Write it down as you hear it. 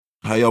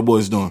How y'all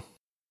boys doing?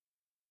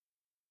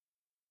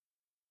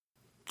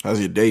 How's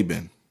your day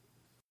been?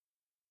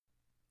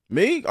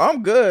 Me,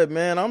 I'm good,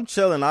 man. I'm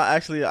chilling. I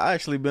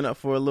actually been up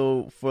for a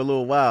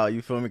little while.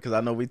 You feel me? Because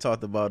I know we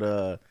talked about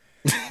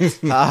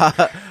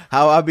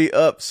how I be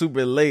up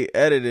super late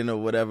editing or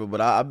whatever. But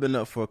I've been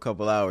up for a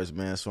couple hours,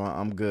 man. So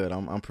I'm good.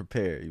 I'm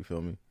prepared. You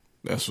feel me?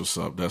 That's what's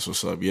up. That's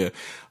what's up. Yeah.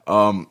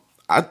 I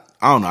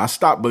don't know. I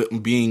stopped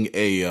being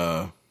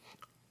a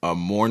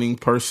morning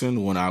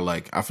person when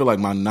I feel like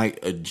my night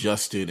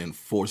adjusted and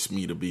forced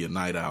me to be a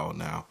night owl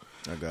now.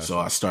 I got So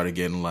you. I started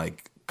getting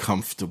like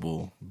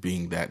comfortable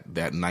being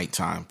that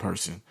nighttime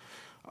person.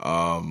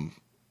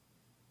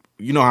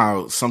 You know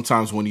how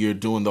sometimes when you're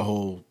doing the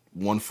whole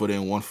 1 foot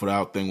in, 1 foot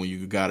out thing, when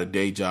you got a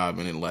day job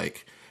and it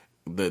like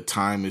the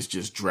time is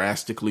just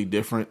drastically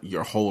different,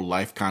 your whole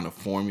life kind of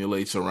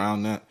formulates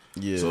around that.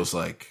 Yeah. So it's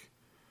like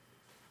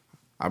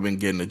I've been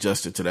getting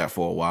adjusted to that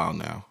for a while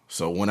now.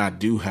 So when I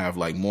do have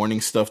like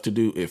morning stuff to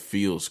do, it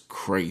feels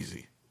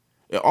crazy.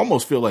 It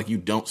almost feels like you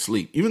don't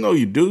sleep. Even though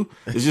you do,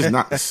 it's just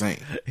not the same.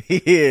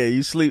 Yeah,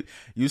 you sleep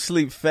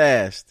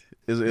fast.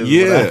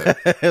 Yeah.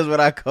 Is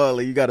what I call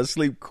it. You got to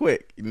sleep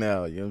quick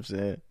now. You know what I'm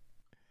saying?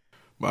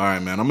 All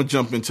right, man. I'm going to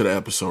jump into the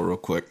episode real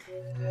quick.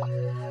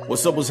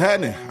 What's up? What's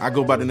happening? I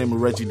go by the name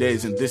of Reggie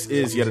Days, and this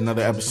is yet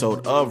another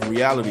episode of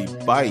Reality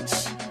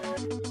Bites.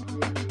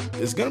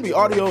 It's going to be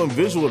audio and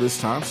visual this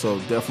time, so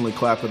definitely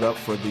clap it up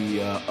for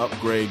the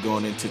upgrade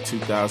going into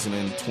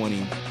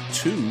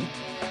 2022.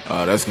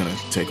 That's going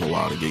to take a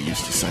while to get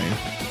used to saying.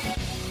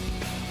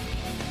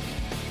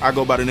 I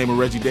go by the name of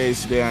Reggie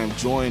Days. Today I am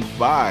joined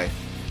by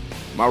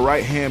my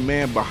right-hand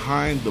man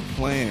behind the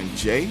plan,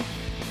 Jay.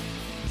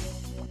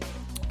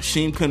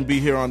 Sheen couldn't be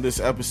here on this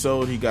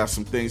episode. He got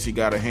some things he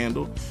got to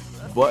handle.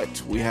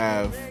 But we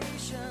have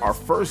our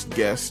first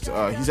guest.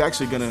 He's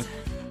actually going to...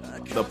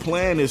 The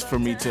plan is for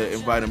me to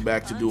invite him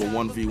back to do a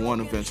 1v1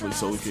 eventually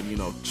so we can,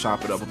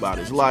 chop it up about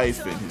his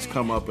life and his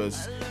come up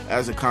as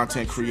a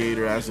content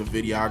creator, as a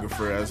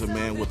videographer, as a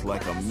man with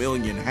like a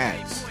million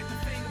hats.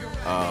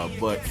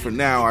 But for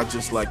now, I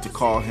just like to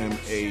call him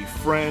a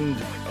friend,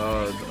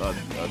 a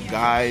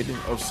guide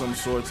of some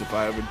sorts if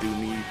I ever do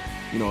need,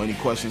 any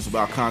questions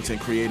about content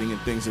creating and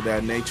things of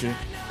that nature.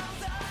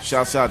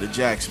 Shouts out to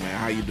Jax, man.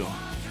 How you doing?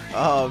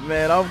 Oh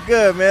man, I'm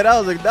good, man.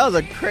 That was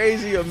a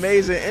crazy,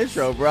 amazing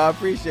intro, bro. I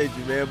appreciate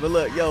you, man. But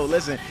look,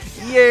 listen,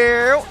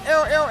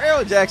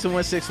 Jackson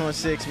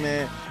 1616,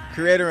 man.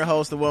 Creator and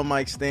host of One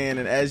Mic Stand,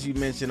 and as you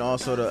mentioned,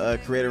 also the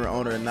creator and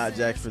owner of Not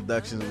Jax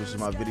Productions, which is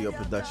my video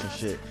production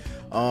shit.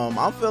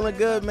 I'm feeling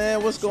good,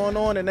 man. What's going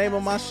on? The name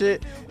of my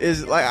shit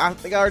is, like, I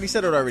think I already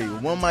said it already.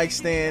 One Mic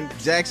Stand,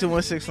 Jackson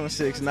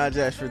 1616, Not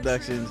Jax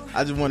Productions.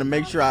 I just want to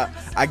make sure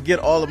I get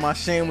all of my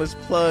shameless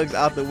plugs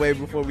out the way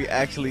before we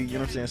actually,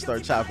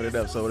 start chopping it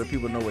up so that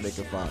people know where they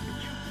can find me.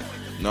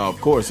 No,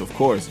 of course.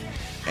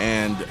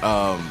 And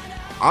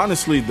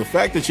honestly, the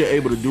fact that you're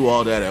able to do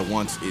all that at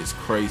once is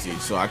crazy.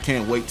 So I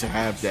can't wait to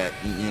have that,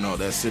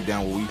 that sit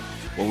down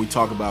where we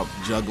talk about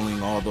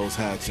juggling all those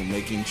hats and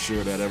making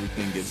sure that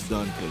everything gets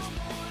done, because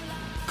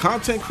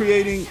content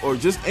creating or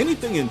just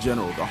anything in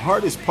general, the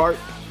hardest part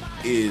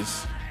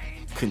is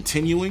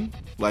continuing.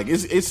 Like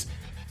it's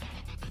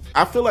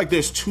I feel like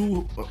there's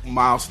two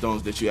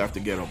milestones that you have to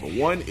get over.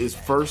 One is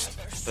first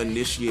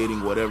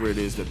initiating whatever it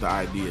is that the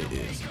idea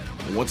is.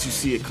 And once you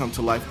see it come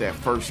to life that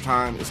first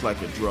time, it's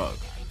like a drug.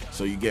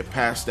 So you get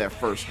past that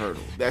first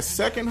hurdle. That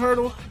second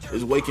hurdle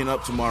is waking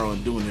up tomorrow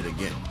and doing it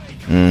again.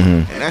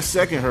 Mm-hmm. And that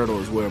second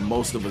hurdle is where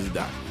most of us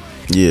die.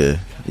 Yeah.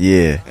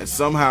 And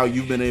somehow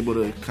you've been able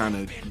to kind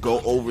of go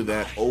over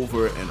that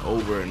over and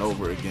over and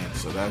over again.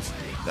 So that's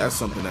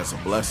something that's a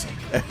blessing.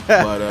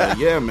 But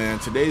yeah, man,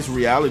 today's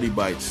Reality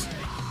Bites,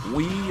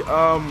 we're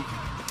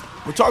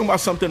talking about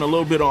something a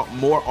little bit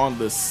more on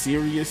the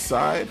serious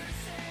side.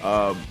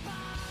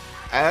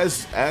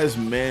 As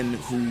men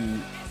who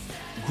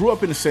grew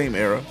up in the same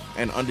era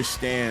and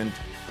understand,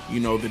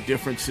 the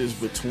differences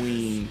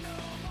between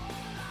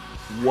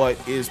what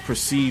is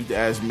perceived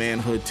as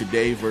manhood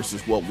today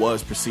versus what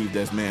was perceived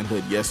as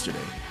manhood yesterday.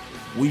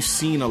 We've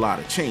seen a lot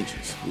of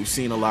changes. We've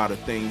seen a lot of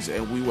things,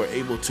 and we were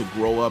able to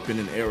grow up in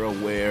an era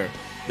where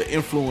the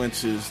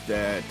influences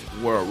that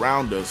were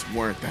around us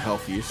weren't the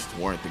healthiest,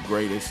 weren't the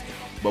greatest,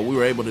 but we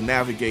were able to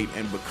navigate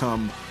and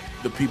become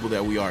the people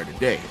that we are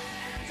today.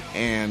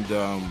 And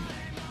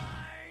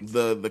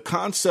the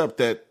concept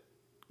that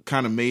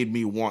kind of made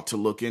me want to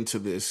look into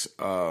this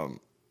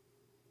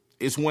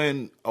is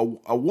when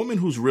a woman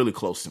who's really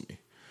close to me,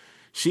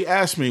 she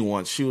asked me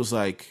once, she was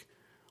like,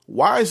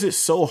 why is it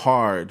so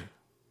hard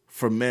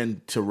for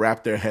men to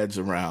wrap their heads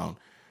around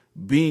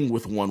being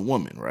with one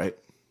woman, right?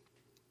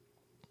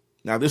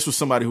 Now, this was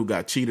somebody who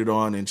got cheated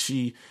on, and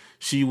she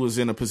was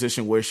in a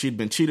position where she'd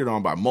been cheated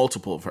on by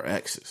multiple of her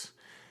exes.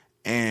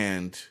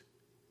 And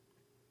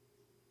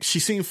she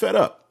seemed fed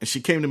up, and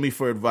she came to me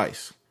for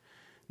advice.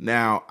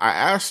 Now, I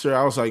asked her,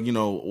 I was like,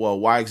 well,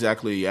 why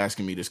exactly are you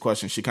asking me this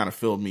question? She kind of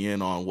filled me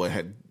in on what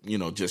had,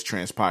 just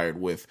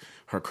transpired with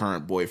her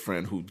current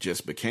boyfriend who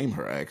just became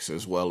her ex,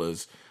 as well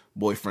as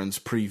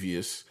boyfriends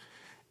previous.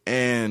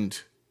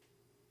 And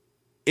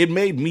it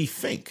made me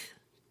think,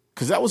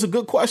 because that was a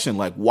good question.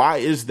 Like, why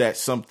is that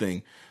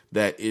something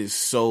that is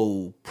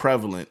so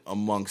prevalent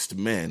amongst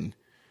men?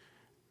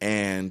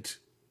 And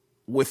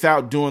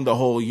without doing the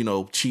whole,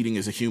 cheating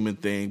is a human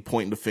thing,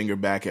 pointing the finger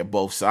back at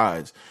both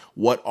sides,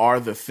 what are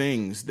the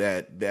things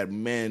that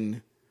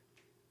men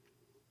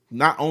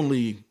not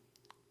only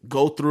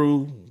go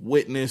through,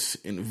 witness,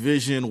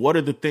 envision? What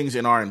are the things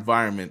in our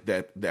environment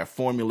that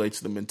formulates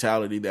the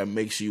mentality that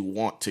makes you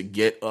want to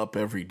get up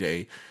every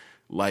day,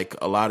 like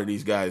a lot of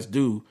these guys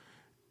do,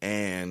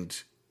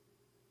 and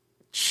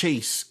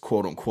chase,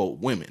 quote unquote,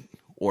 women,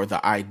 or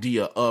the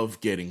idea of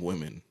getting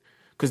women?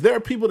 Because there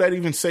are people that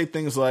even say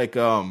things like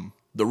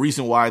the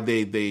reason why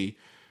they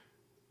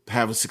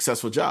have a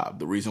successful job,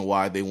 the reason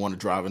why they want to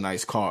drive a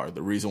nice car,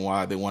 the reason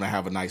why they want to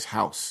have a nice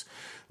house.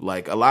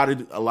 Like a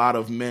lot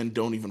of men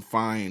don't even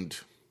find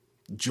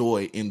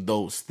joy in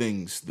those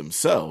things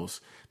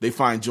themselves. They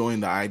find joy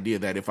in the idea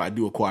that if I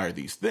do acquire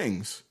these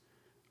things,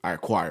 I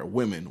acquire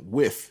women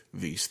with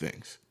these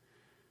things.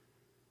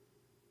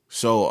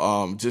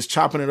 So just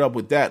chopping it up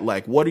with that,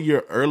 like, what are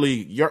your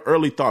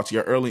early thoughts,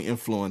 your early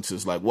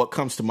influences? Like, what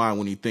comes to mind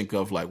when you think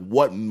of, like,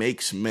 what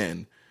makes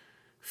men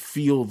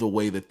feel the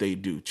way that they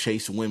do,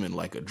 chase women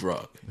like a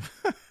drug?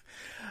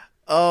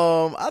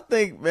 I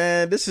think,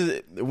 man, this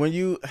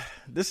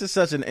is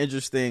such an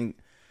interesting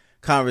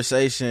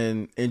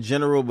conversation in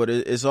general, but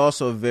it's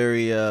also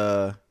very,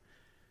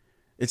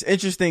 it's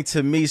interesting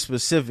to me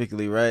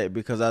specifically, right?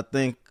 Because I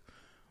think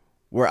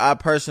where I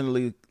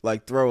personally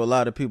like throw a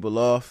lot of people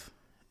off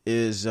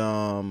is,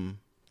 I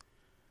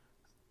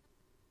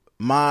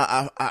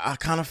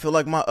kind of feel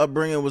like my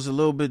upbringing was a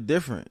little bit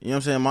different. You know what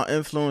I'm saying? My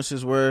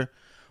influences were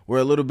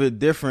a little bit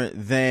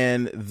different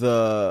than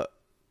the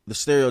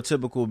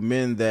stereotypical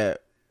men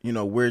that,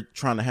 we're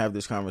trying to have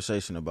this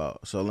conversation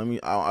about. So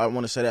I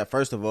want to say that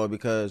first of all,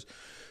 because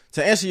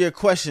to answer your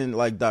question,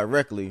 like,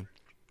 directly,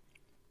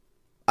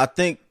 I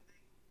think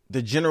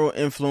the general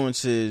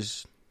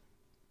influences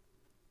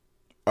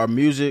are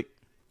music,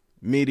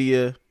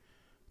 media,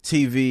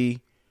 TV,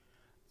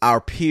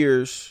 our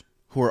peers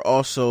who are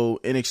also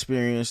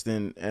inexperienced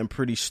and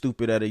pretty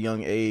stupid at a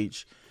young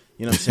age.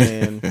 You know what I'm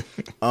saying?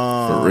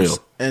 For real.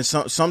 And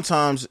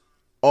sometimes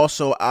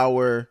also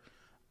our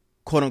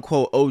quote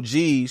unquote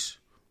OGs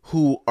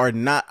who are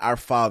not our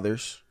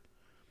fathers,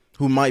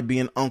 who might be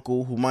an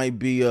uncle, who might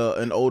be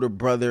an older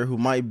brother, who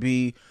might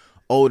be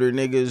older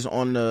niggas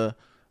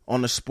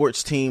on the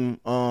sports team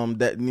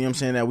that, you know what I'm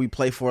saying, that we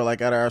play for,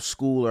 like at our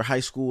school or high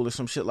school or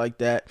some shit like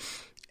that.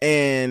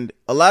 And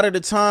a lot of the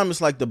time it's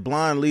like the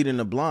blind leading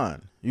the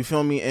blind. You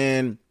feel me?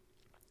 And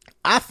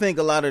I think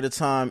a lot of the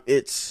time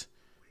it's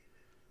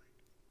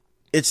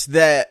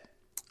that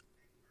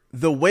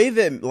the way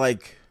that,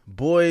 like,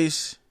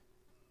 boys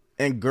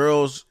and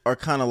girls are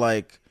kind of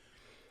like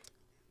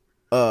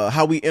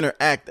how we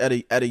interact at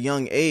a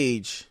young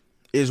age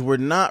is we're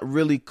not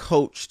really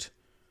coached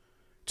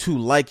to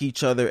like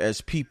each other as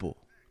people,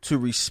 to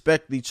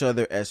respect each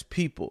other as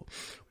people.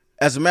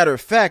 As a matter of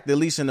fact, at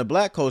least in the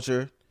black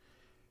culture,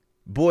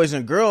 boys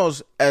and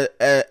girls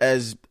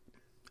as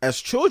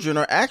children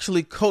are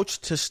actually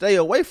coached to stay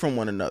away from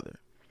one another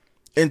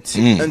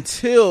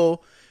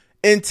until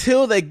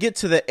they get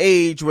to the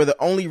age where the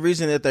only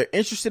reason that they're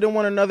interested in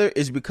one another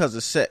is because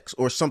of sex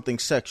or something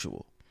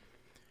sexual.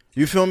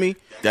 You feel me?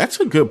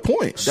 That's a good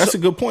point. That's a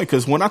good point,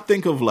 because when I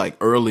think of, like,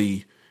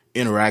 early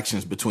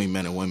interactions between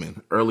men and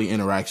women, early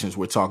interactions,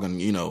 we're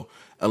talking,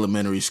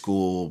 elementary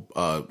school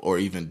or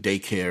even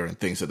daycare and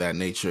things of that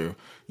nature,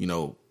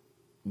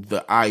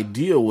 the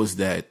idea was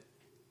that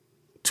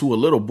to a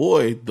little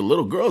boy, the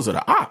little girls are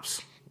the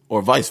ops,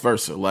 or vice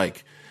versa.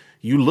 Like,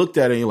 you looked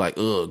at it and you're like,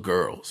 ugh,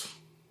 girls.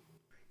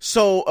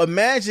 So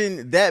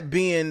imagine that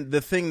being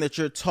the thing that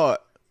you're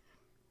taught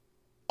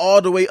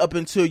all the way up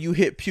until you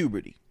hit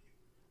puberty.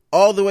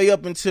 All the way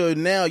up until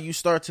now, you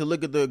start to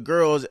look at the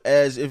girls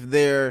as if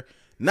they're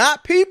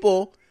not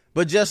people,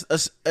 but just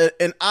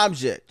an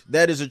object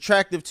that is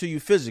attractive to you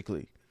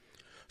physically.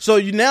 So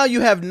you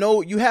have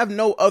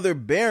no other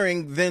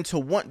bearing than to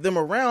want them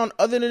around,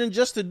 other than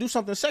just to do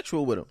something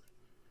sexual with them.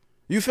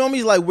 You feel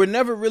me? Like, we're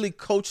never really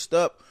coached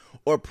up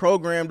or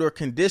programmed or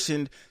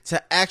conditioned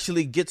to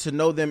actually get to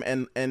know them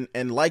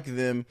and like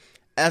them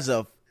as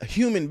a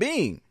human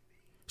being.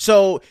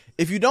 So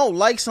if you don't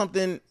like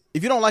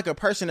a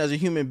person as a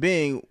human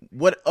being,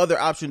 what other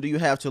option do you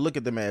have to look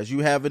at them as? You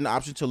have an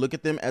option to look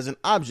at them as an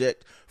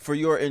object for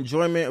your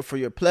enjoyment, for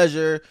your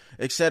pleasure,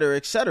 et cetera,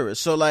 et cetera.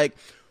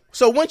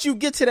 So once you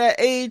get to that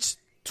age,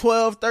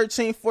 12,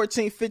 13,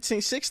 14,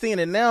 15, 16,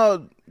 and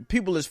now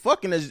people is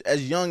fucking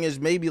as young as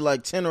maybe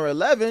like 10 or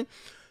 11,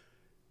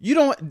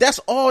 that's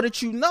all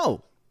that you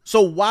know.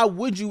 So why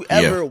would you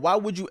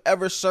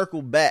ever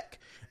circle back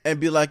and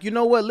be like, you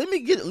know what, let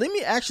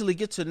me actually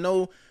get to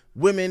know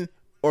women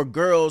or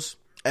girls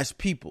as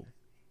people?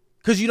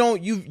 Because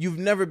you've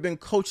never been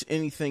coached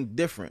anything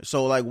different.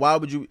 So, like, why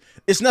would you?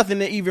 It's nothing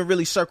to even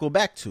really circle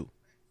back to.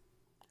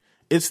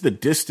 It's the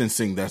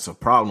distancing that's a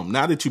problem.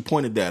 Now that you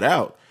pointed that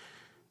out,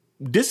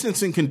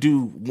 distancing can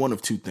do one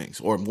of two things,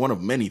 or one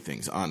of many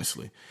things,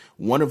 honestly.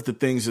 One of the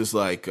things is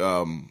like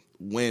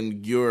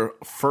when you're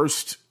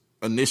first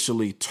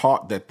initially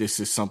taught that this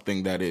is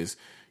something that is,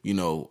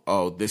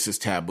 oh, this is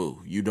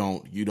taboo. You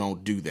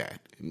don't do that.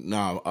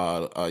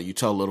 Now, you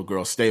tell little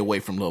girls, stay away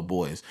from little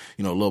boys.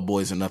 Little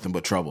boys are nothing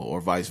but trouble,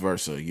 or vice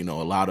versa. A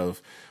lot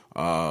of,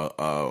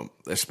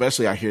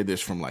 especially I hear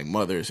this from like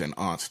mothers and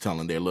aunts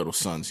telling their little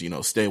sons,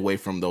 stay away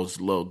from those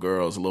little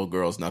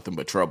girls, nothing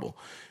but trouble.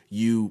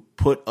 You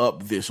put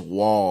up this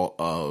wall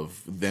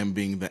of them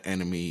being the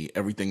enemy,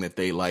 everything that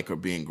they like or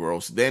being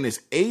gross. Then it's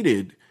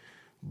aided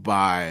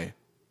by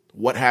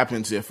what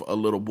happens if a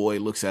little boy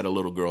looks at a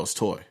little girl's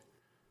toy.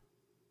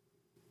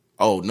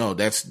 Oh, no,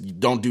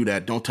 don't do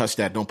that. Don't touch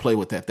that. Don't play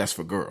with that. That's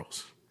for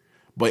girls.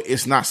 But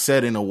it's not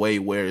said in a way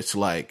where it's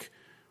like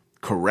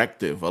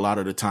corrective. A lot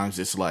of the times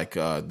it's like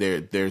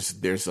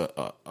there's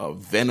a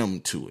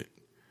venom to it,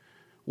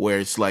 where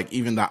it's like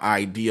even the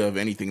idea of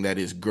anything that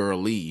is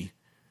girly,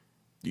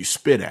 you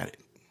spit at it.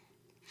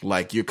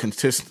 Like you're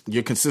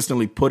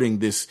consistently putting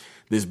this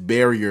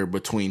barrier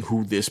between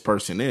who this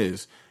person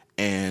is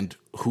and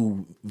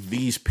who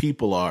these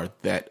people are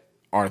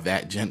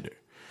that gender.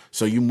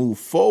 So you move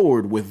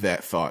forward with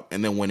that thought,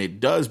 and then when it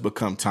does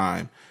become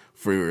time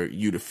for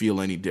you to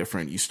feel any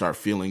different, you start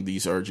feeling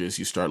these urges,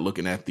 you start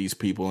looking at these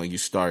people, and you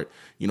start,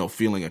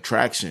 feeling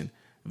attraction.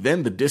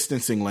 Then the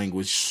distancing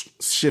language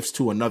shifts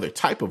to another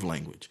type of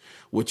language,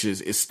 which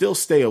is it's still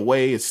stay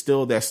away. It's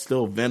still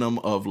venom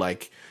of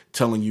like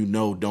telling you,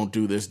 no, don't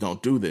do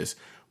this.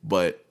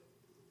 But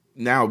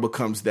now it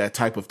becomes that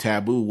type of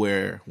taboo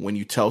where when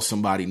you tell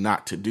somebody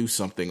not to do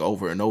something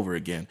over and over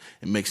again,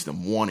 it makes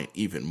them want it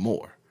even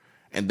more.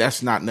 And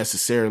that's not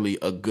necessarily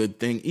a good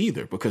thing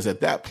either, because at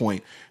that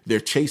point,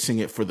 they're chasing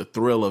it for the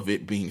thrill of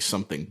it being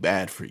something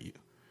bad for you.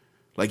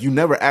 Like you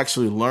never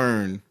actually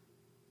learn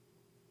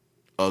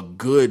a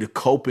good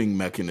coping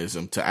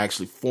mechanism to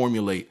actually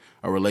formulate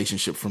a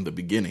relationship from the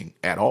beginning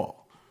at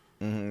all.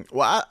 Mm-hmm.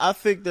 Well, I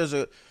think there's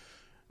a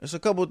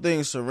couple of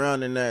things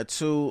surrounding that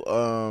too.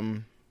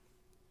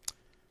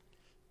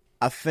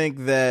 I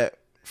think that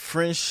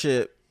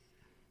friendship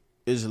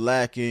is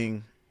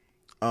lacking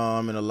in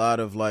a lot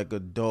of like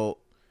adult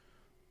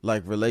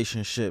like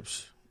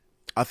relationships.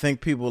 I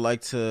think people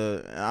like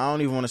to, I don't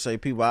even want to say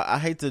people, I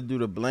hate to do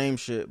the blame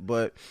shit,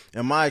 but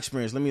in my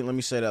experience, let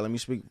me say that, let me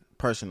speak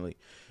personally.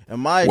 In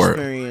my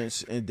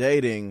experience in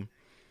dating,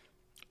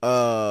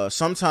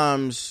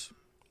 sometimes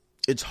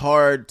it's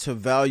hard to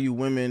value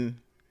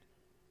women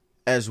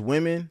as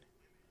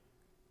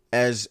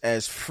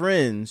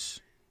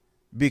friends,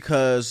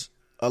 because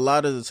a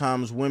lot of the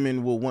times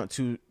women will want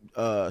to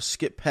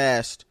skip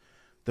past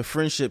the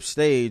friendship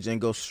stage and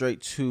go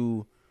straight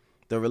to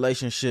the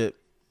relationship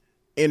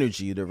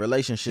energy, the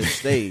relationship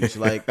stage.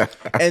 Like,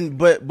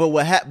 but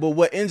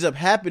what ends up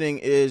happening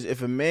is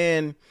if a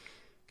man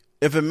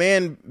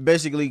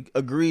basically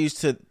agrees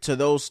to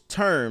those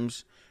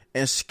terms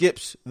and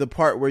skips the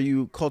part where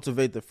you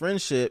cultivate the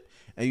friendship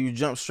and you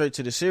jump straight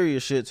to the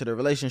serious shit, to the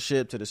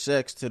relationship, to the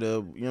sex, to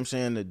the,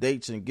 the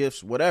dates and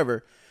gifts,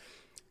 whatever,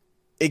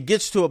 it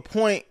gets to a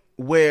point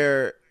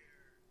where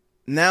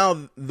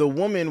now the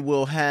woman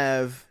will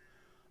have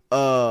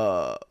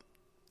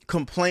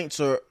complaints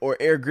or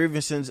air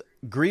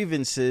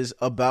grievances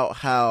about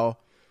how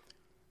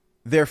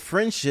their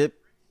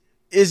friendship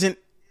isn't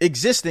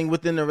existing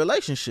within the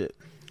relationship.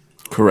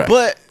 Correct.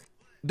 But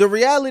the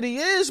reality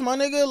is, my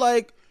nigga,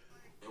 like,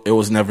 it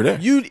was never there.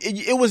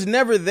 It was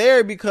never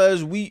there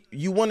because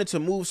you wanted to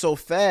move so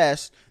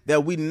fast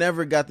that we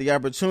never got the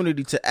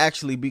opportunity to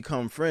actually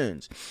become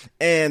friends.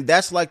 And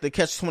that's like the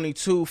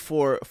catch-22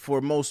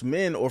 for most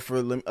men, or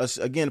for us,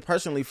 again,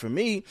 personally for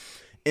me,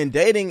 in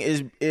dating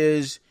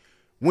is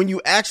when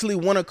you actually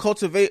want to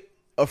cultivate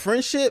a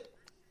friendship,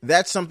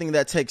 that's something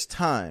that takes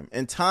time.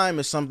 And time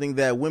is something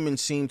that women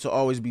seem to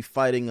always be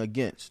fighting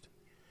against.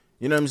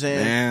 You know what I'm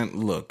saying? Man,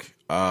 look,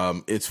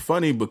 it's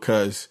funny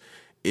because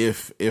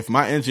if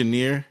my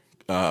engineer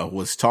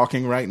was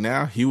talking right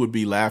now, he would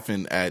be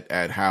laughing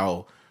at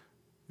how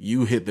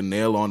you hit the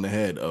nail on the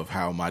head of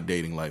how my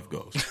dating life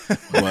goes.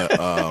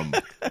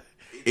 But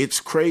it's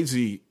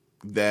crazy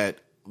that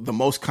the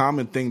most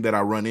common thing that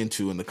I run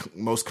into, and the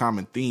most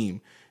common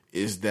theme,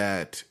 is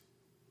that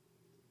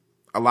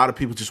a lot of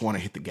people just want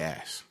to hit the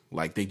gas.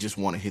 Like, they just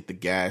want to hit the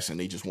gas and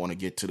they just want to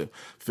get to the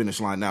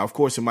finish line. Now, of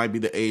course, it might be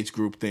the age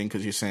group thing,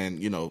 because you're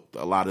saying,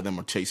 a lot of them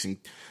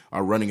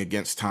are running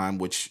against time,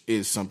 which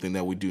is something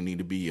that we do need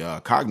to be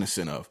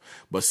cognizant of.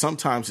 But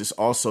sometimes it's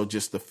also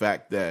just the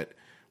fact that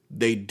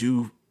they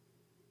do,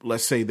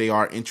 let's say they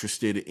are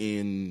interested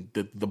in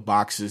the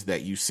boxes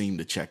that you seem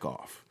to check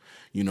off.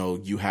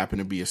 You happen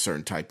to be a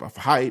certain type of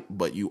height,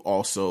 but you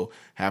also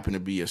happen to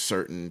be a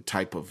certain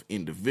type of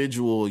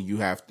individual. You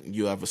have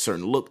a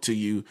certain look to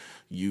you.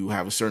 You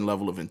have a certain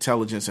level of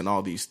intelligence, and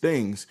all these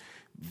things.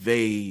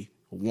 They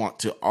want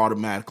to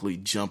automatically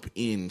jump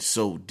in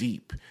so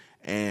deep.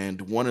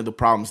 And one of the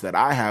problems that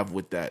I have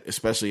with that,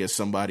 especially as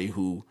somebody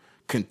who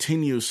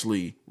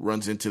continuously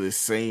runs into the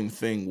same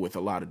thing with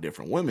a lot of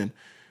different women,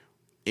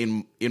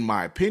 in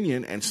my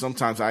opinion, and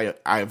sometimes I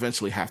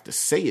eventually have to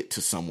say it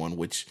to someone,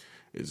 which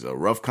is a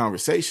rough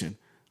conversation.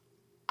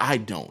 I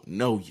don't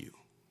know you.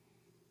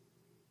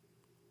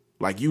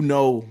 Like, you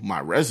know my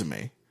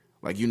resume.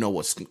 Like, you know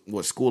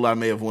what school I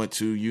may have went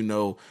to. You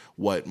know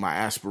what my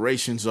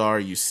aspirations are.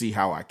 You see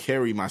how I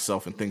carry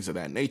myself and things of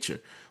that nature.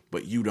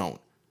 But you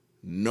don't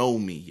know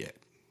me yet.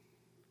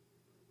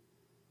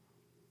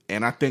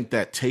 And I think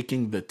that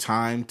taking the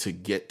time to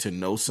get to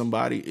know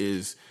somebody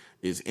is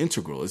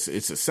integral. It's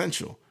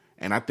essential.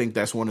 And I think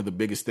that's one of the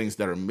biggest things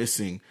that are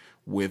missing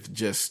with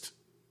just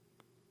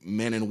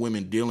men and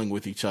women dealing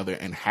with each other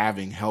and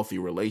having healthy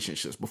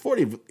relationships before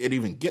it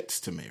even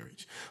gets to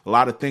marriage. A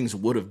lot of things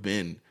would have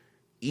been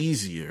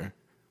easier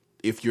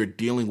if you're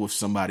dealing with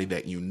somebody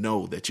that you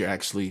know, that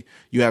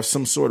you have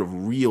some sort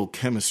of real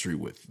chemistry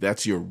with.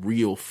 That's your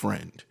real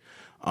friend.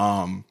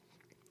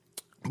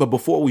 But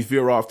before we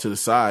veer off to the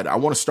side, I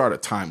want to start a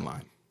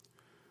timeline.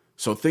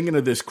 So thinking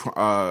of this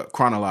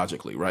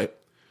chronologically, right?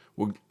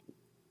 We'll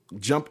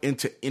jump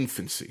into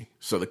infancy.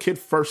 So the kid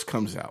first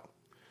comes out.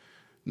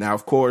 Now,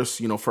 of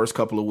course, first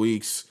couple of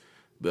weeks,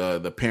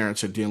 the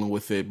parents are dealing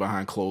with it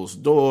behind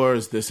closed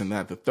doors, this and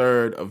that, the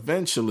third.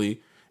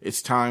 Eventually,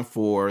 it's time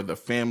for the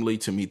family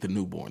to meet the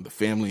newborn, the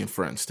family and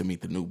friends to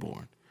meet the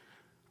newborn.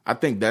 I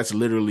think that's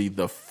literally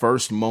the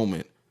first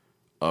moment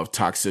of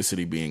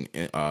toxicity being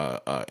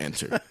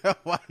entered.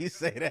 Why you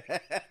say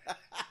that?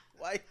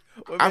 Why?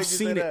 I've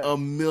seen it a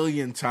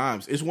million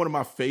times. It's one of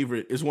my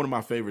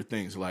favorite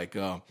things. Like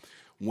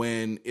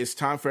when it's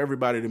time for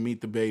everybody to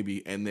meet the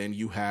baby, and then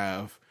you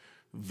have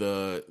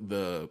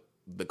the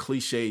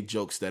cliche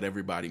jokes that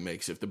everybody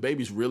makes. If the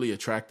baby's really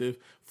attractive,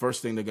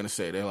 first thing they're gonna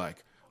say, they're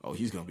like, "Oh,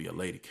 he's gonna be a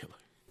lady killer."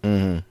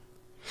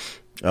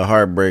 Mm-hmm. A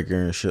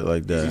heartbreaker and shit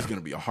like that. He's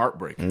gonna be a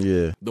heartbreaker.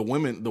 Yeah. The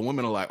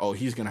women are like, "Oh,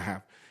 he's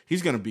gonna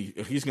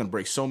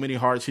break so many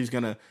hearts. He's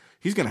gonna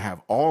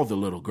have all the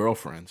little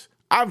girlfriends."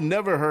 I've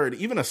never heard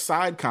even a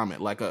side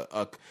comment like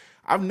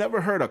I've never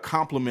heard a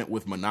compliment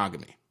with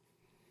monogamy.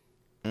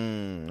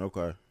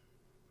 Okay.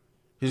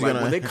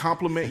 When they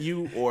compliment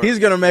you, or he's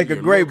gonna make a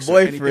great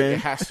boyfriend. Anything, it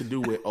has to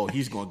do with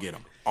he's gonna get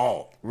them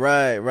all.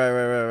 Right.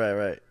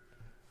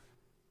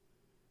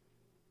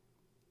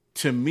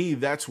 To me,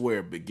 that's where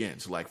it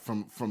begins. Like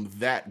from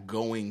that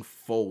going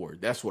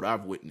forward, that's what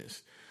I've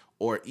witnessed.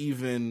 Or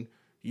even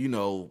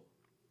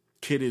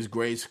kid is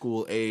grade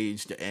school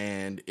aged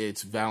and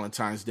it's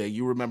Valentine's Day.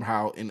 You remember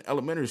how in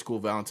elementary school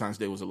Valentine's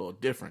Day was a little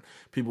different.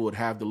 People would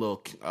have the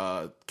little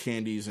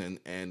candies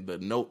and the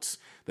notes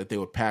that they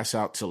would pass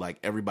out to like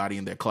everybody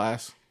in their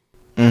class.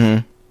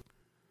 Mm-hmm.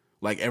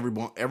 Like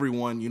everyone,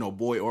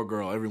 boy or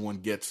girl, everyone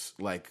gets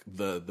like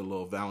the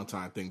little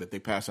Valentine thing that they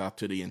pass out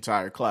to the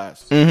entire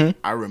class. Mm-hmm.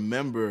 I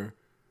remember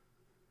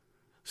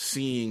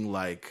seeing,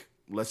 like,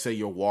 let's say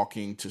you're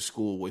walking to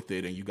school with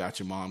it and you got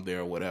your mom there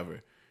or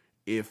whatever.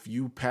 If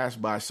you pass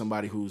by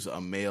somebody who's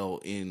a male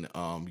in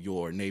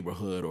your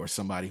neighborhood, or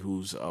somebody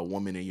who's a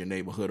woman in your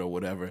neighborhood or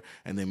whatever,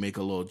 and they make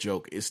a little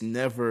joke, it's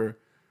never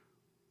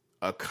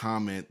a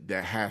comment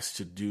that has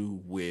to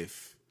do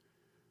with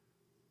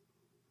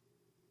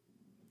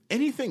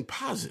anything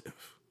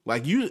positive.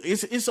 Like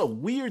it's a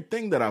weird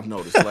thing that I've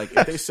noticed. Like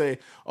if they say,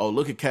 "Oh,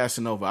 look at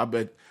Casanova.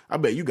 I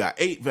bet you got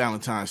 8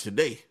 Valentines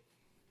today."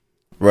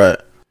 Right.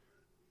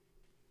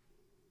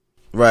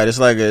 It's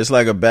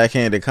like a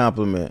backhanded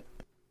compliment.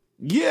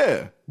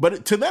 Yeah,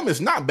 but to them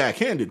it's not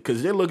backhanded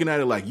because they're looking at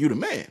it like you the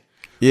man.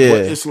 Yeah,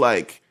 but it's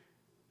like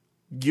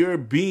you're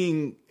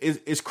being.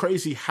 It's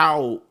crazy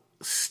how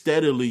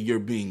steadily you're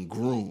being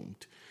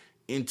groomed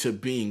into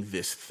being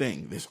this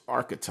thing, this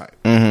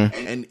archetype.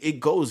 Mm-hmm. And it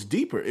goes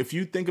deeper. If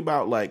you think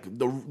about like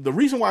the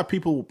reason why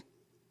people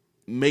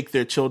make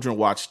their children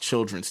watch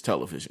children's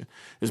television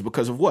is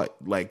because of what?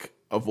 Like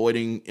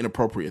avoiding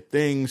inappropriate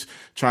things,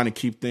 trying to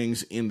keep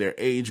things in their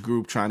age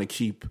group, trying to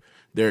keep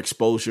their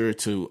exposure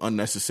to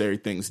unnecessary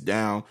things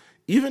down.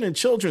 Even in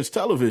children's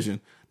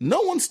television, no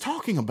one's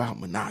talking about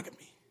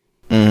monogamy.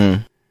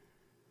 Mm-hmm.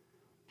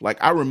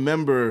 Like I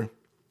remember,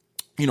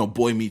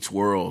 Boy Meets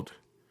World,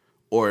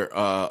 or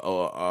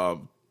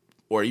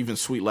even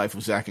Sweet Life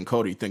of Zack and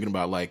Cody, thinking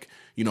about like,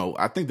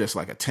 I think there's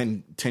like a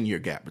 10-year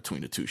gap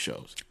between the two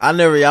shows. I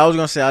never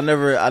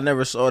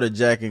saw the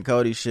Jack and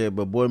Cody shit,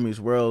 but Boy Meets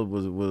World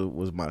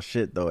was my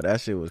shit though.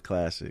 That shit was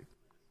classic.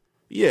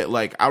 Yeah,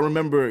 like I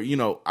remember,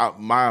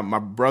 my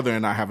brother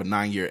and I have a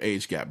 9-year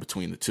age gap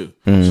between the two.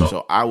 Mm-hmm.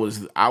 So I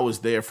was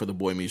there for the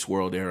Boy Meets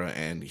World era,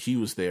 and he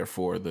was there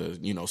for the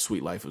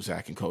Sweet Life of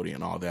Zack and Cody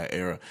and all that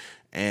era.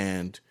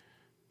 And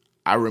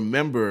I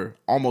remember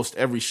almost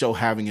every show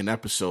having an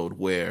episode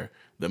where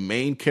the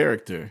main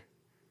character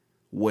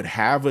would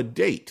have a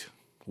date,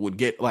 would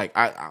get like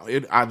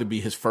it'd either be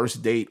his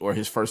first date or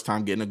his first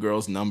time getting a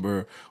girl's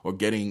number or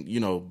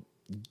getting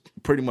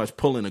pretty much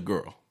pulling a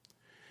girl,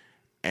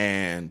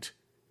 and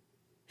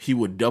he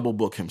would double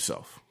book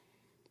himself,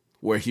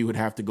 where he would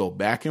have to go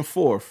back and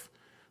forth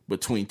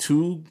between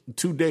two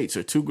dates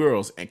or two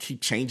girls and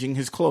keep changing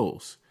his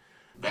clothes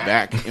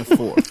back and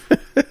forth.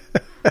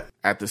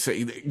 at the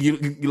same,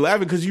 you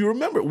laughing because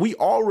we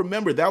all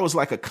remember that was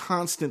like a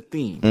constant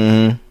theme.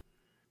 Mm-hmm.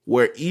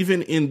 Where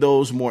even in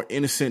those more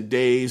innocent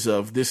days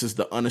of this is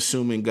the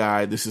unassuming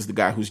guy, this is the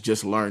guy who's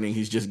just learning,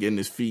 he's just getting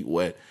his feet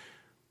wet,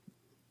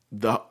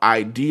 the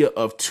idea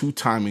of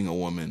two-timing a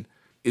woman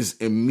is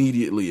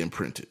immediately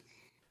imprinted.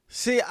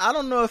 See, I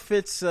don't know if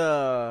it's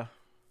this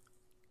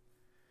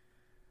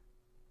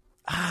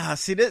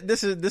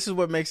is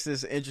what makes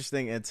this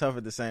interesting and tough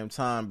at the same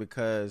time,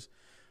 because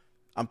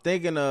I'm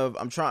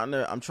trying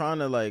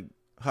to like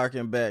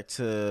harken back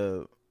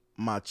to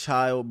my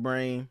child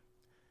brain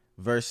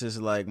versus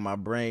like my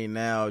brain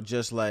now,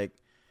 just like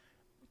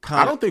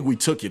I don't think we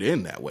took it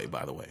in that way,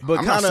 by the way. But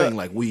I'm not saying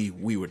like we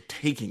were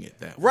taking it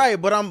that way.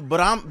 Right, but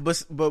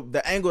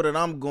the angle that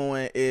I'm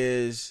going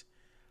is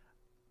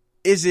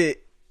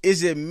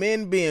it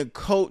men being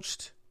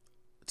coached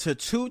to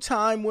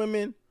two-time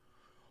women,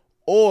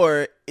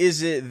 or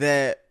is it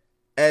that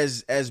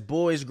as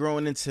boys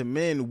growing into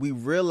men, we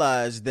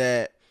realize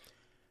that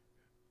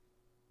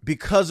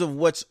because of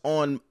what's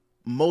on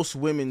most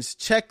women's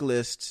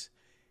checklists,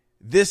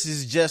 this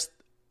is just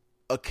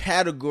a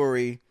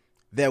category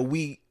that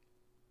we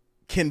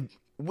can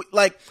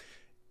like.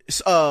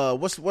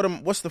 What's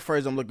the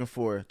phrase I'm looking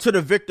for? To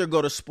the victor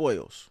go the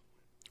spoils,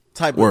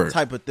 type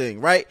of thing,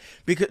 right?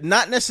 Because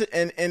not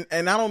necessarily,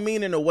 and I don't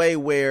mean in a way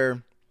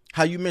where,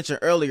 how you mentioned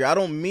earlier, I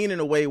don't mean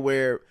in a way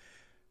where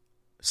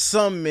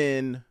some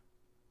men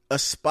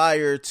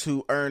aspire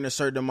to earn a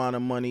certain amount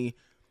of money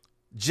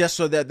just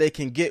so that they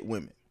can get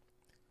women.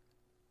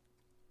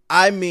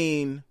 I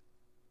mean,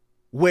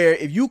 where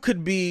if you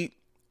could be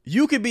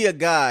a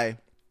guy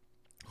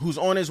who's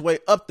on his way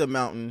up the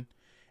mountain,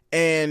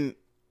 and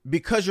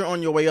because you're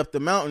on your way up the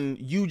mountain,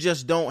 you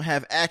just don't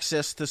have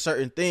access to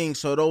certain things,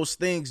 so those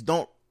things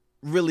don't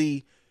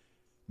really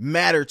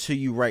matter to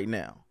you right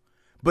now.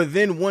 But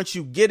then once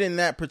you get in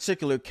that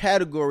particular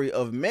category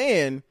of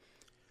man,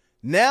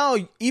 now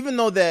even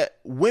though that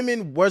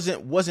women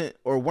wasn't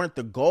or weren't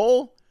the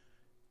goal,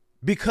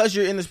 because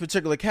you're in this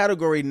particular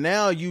category,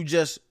 now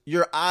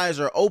your eyes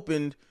are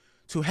opened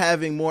to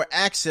having more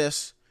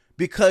access,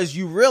 because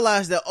you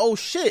realize that, oh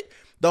shit,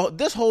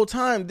 this whole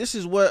time, this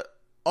is what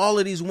all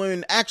of these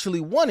women actually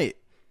wanted.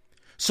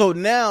 So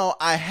now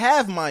I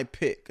have my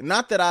pick.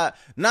 Not that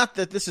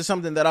this is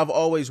something that I've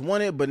always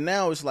wanted, but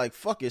now it's like,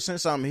 fuck it,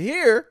 since I'm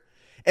here,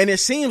 and it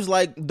seems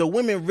like the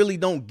women really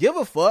don't give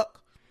a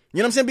fuck. You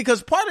know what I'm saying?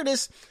 Because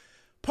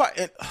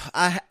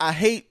I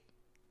hate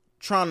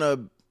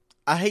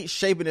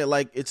shaping it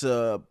like it's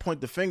a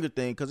point the finger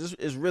thing, because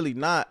it's really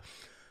not.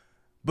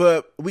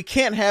 But we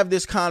can't have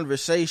this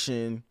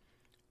conversation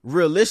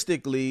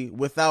realistically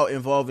without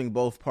involving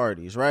both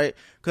parties, right?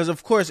 Because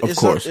of course, it's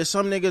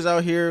some niggas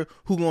out here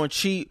who gonna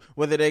cheat,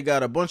 whether they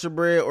got a bunch of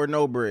bread or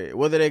no bread,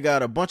 whether they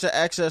got a bunch of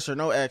access or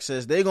no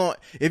access.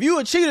 If you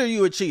a cheater,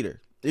 you a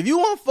cheater. If you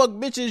want to fuck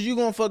bitches, you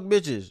gonna fuck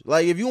bitches.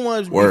 Like, if you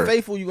want to be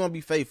faithful, you gonna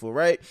be faithful,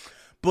 right?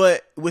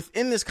 But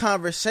within this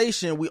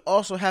conversation, we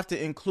also have to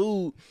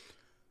include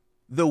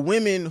the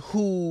women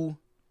who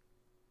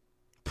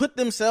put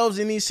themselves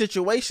in these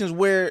situations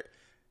where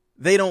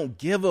they don't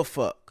give a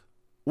fuck.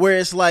 Where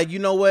it's like, you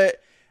know what?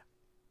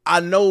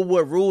 I know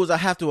what rules I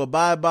have to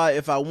abide by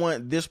if I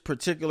want this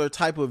particular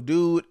type of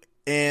dude.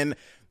 And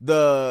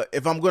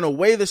if I'm going to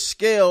weigh the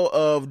scale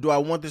of, do I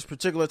want this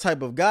particular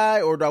type of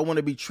guy, or do I want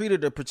to be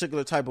treated a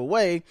particular type of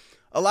way?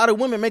 A lot of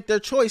women make their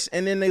choice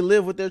and then they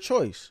live with their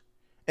choice.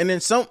 And then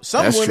some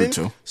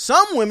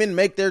women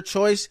make their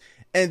choice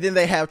and then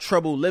they have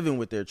trouble living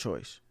with their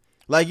choice.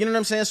 Like, you know what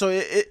I'm saying? So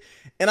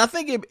and I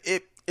think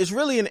it's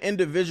really an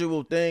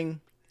individual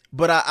thing,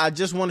 but I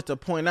just wanted to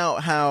point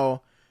out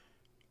how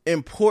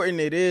important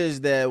it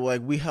is that,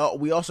 like, we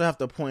also have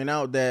to point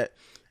out that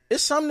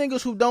it's some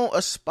niggas who don't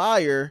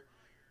aspire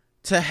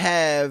to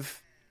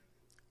have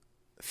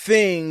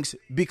things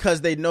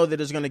because they know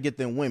that it's going to get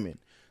them women.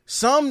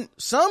 Some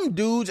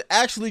dudes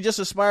actually just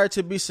aspire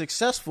to be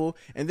successful,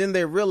 and then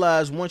they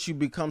realize once you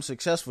become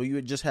successful,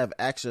 you just have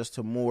access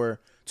to more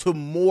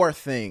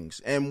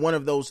things. And one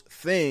of those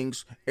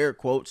things, air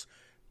quotes,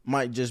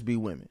 might just be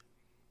women.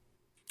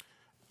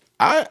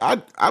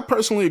 I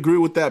personally agree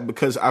with that,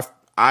 because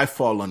I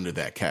fall under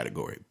that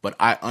category, but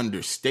I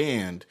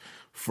understand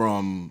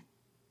from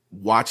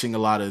watching a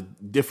lot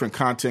of different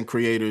content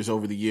creators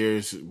over the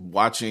years,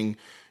 watching,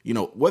 you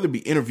know, whether it be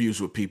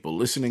interviews with people,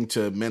 listening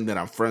to men that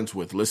I'm friends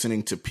with,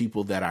 listening to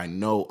people that I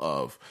know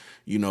of,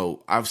 you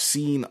know, I've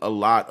seen a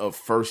lot of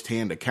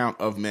firsthand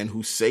account of men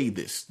who say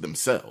this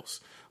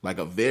themselves, like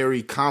a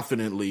very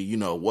confidently, you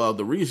know, well,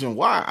 the reason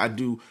why I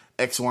do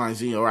X, Y, and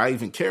Z, or I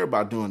even care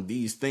about doing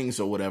these things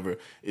or whatever,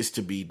 is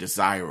to be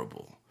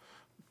desirable.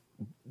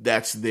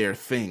 That's their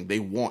thing. They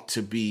want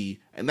to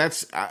be, and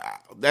that's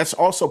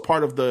also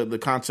part of the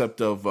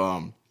concept of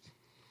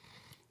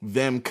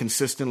them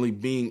consistently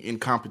being in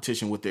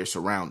competition with their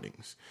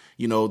surroundings.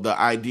 You know, the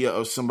idea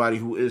of somebody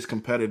who is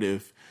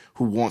competitive,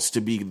 who wants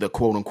to be the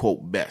quote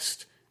unquote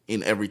best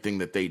in everything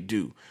that they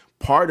do.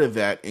 Part of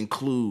that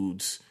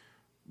includes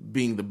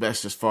being the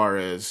best as far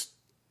as,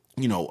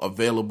 you know,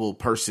 available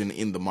person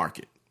in the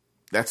market.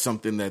 That's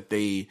something that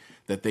they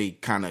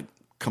kind of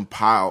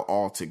compile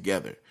all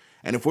together.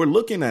 And if we're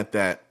looking at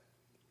that,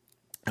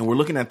 and we're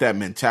looking at that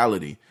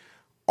mentality,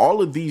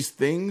 all of these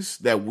things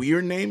that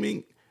we're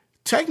naming,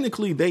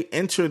 technically they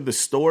enter the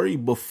story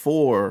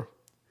before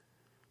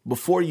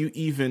you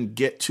even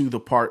get to the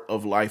part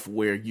of life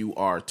where you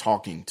are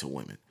talking to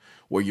women,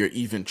 where you're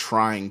even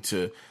trying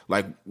to,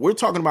 like, we're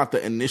talking about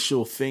the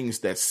initial things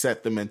that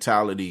set the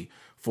mentality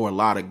for a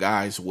lot of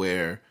guys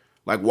where,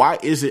 like, why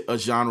is it a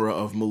genre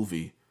of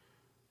movie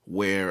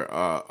where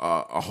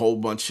a whole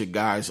bunch of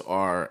guys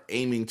are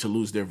aiming to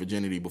lose their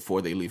virginity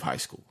before they leave high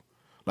school?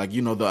 Like,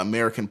 you know, the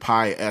American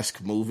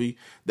Pie-esque movie,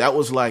 that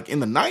was like in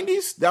the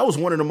 90s, that was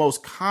one of the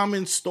most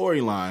common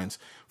storylines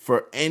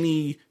for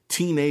any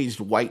teenaged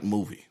white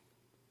movie.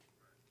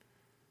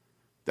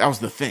 That was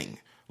the thing.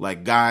 Like,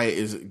 a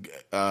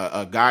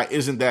guy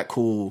isn't that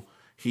cool.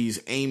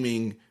 He's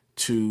aiming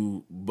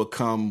to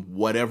become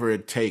whatever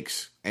it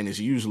takes, and it's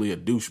usually a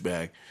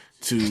douchebag,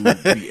 to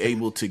be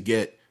able to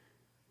get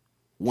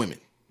women.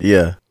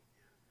 Yeah.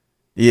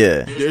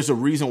 Yeah. There's a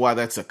reason why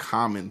that's a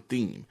common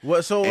theme.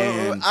 What? So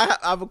I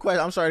have a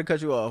question. I'm sorry to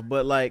cut you off,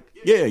 but like,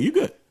 yeah, you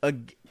good.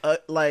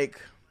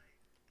 Like,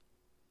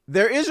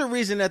 there is a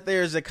reason that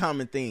there's a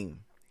common theme,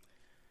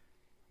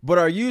 but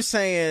are you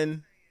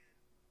saying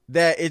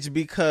that it's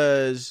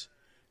because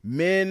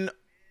men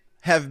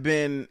have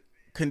been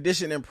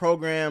conditioned and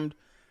programmed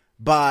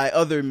by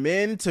other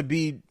men to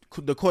be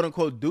the quote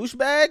unquote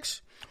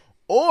douchebags,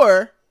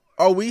 or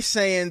are we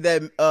saying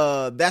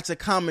that that's a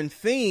common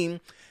theme?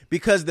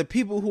 Because the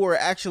people who are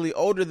actually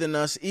older than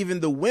us, even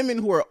the women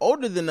who are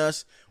older than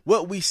us,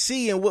 what we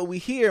see and what we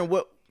hear and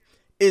what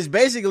is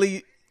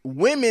basically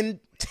women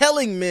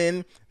telling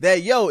men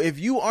that, yo, if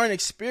you aren't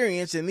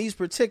experienced in these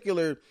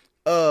particular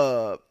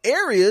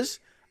areas,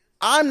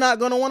 I'm not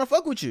going to want to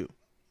fuck with you.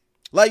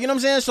 Like, you know what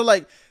I'm saying? So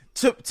like,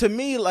 to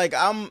me, like,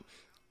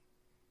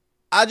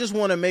 I just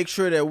want to make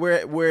sure that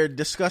we're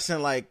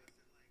discussing like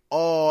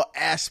all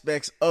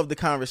aspects of the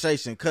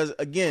conversation. Cause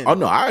again, oh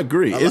no, I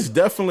agree.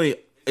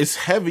 It's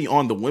heavy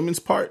on the women's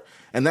part.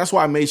 And that's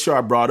why I made sure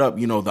I brought up,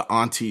 you know, the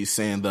aunties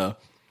saying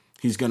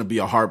he's going to be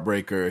a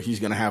heartbreaker. He's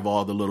going to have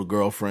all the little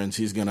girlfriends.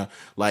 He's going to,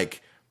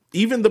 like,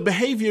 even the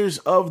behaviors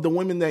of the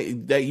women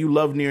that you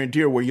love near and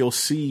dear, where you'll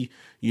see,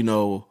 you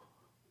know,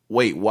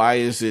 wait, why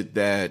is it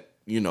that,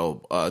 you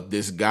know,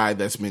 this guy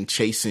that's been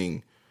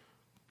chasing,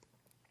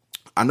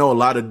 I know a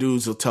lot of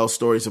dudes will tell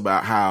stories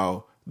about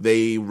how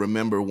they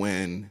remember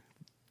when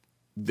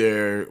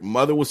their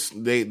mother was,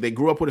 they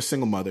grew up with a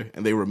single mother,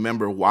 and they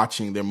remember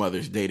watching their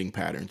mother's dating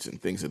patterns and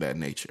things of that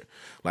nature.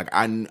 Like,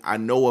 I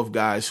know of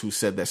guys who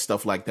said that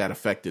stuff like that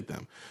affected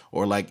them,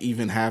 or like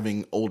even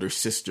having older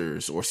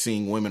sisters or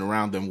seeing women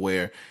around them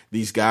where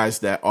these guys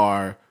that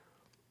are,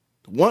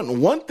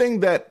 one thing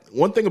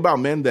about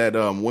men that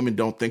women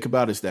don't think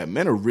about is that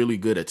men are really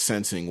good at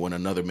sensing when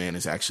another man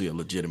is actually a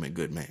legitimate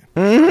good man.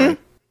 Mm-hmm. Right?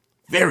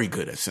 Very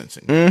good at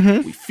sensing.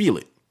 Mm-hmm. We feel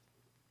it.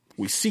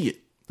 We see it.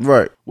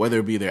 Right. Whether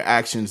it be their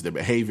actions, their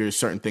behaviors,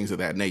 certain things of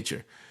that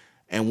nature.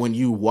 And when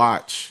you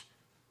watch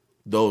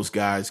those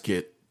guys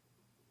get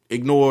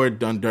ignored,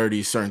 done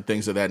dirty, certain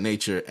things of that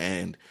nature,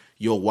 and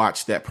you'll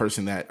watch that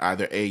person that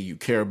either A, you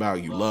care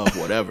about, you love,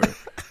 whatever,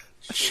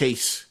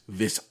 chase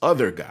this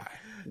other guy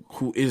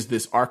who is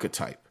this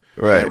archetype.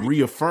 Right. That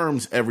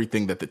reaffirms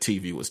everything that the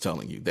TV was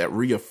telling you. That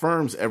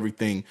reaffirms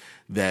everything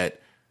that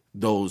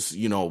those,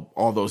 you know,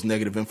 all those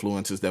negative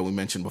influences that we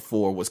mentioned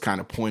before was kind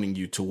of pointing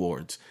you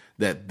towards.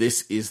 That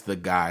this is the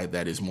guy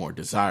that is more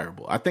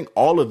desirable. I think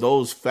all of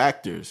those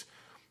factors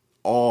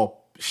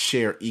all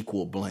share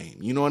equal blame.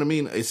 You know what I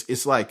mean?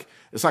 It's like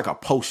a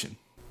potion.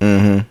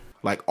 Mm-hmm.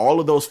 Like, all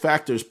of those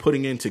factors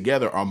putting in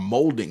together are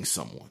molding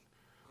someone,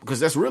 because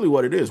that's really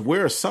what it is.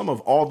 Where are some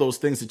of all those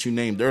things that you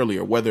named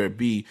earlier, whether it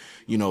be,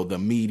 you know, the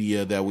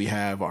media that we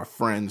have, our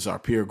friends, our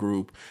peer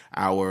group,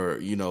 our,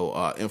 you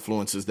know,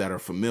 influences that are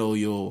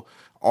familial,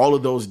 all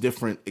of those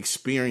different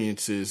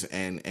experiences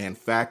and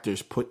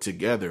factors put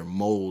together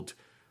mold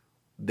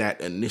that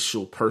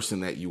initial person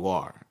that you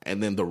are.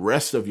 And then the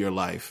rest of your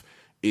life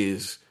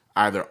is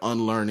either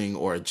unlearning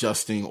or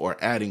adjusting or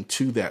adding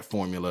to that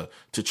formula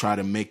to try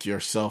to make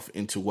yourself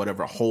into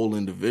whatever whole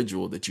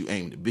individual that you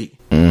aim to be.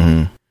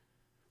 Mm-hmm.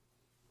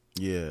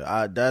 Yeah,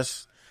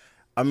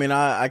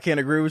 I can't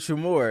agree with you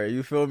more.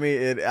 You feel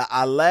me?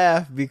 I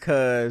laugh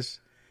because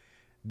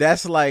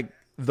that's like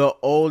the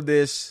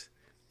oldest,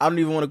 I don't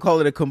even want to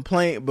call it a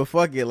complaint, but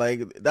fuck it.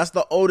 Like, that's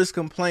the oldest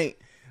complaint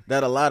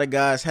that a lot of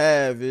guys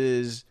have,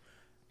 is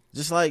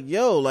just like,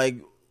 yo, like,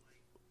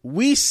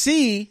 we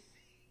see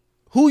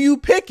who you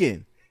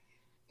picking.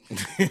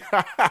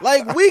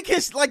 Like, we can,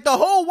 like, the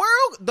whole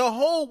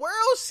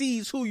world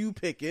sees who you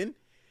picking,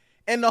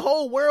 and the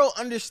whole world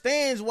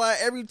understands why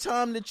every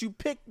time that you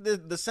pick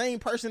the same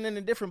person in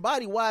a different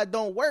body, why it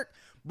don't work.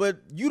 But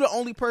you the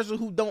only person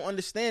who don't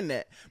understand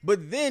that.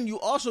 But then you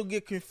also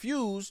get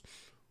confused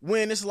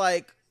when it's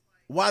like,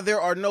 why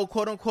there are no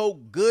quote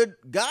unquote good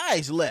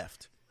guys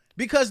left,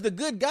 because the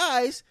good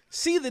guys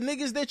see the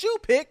niggas that you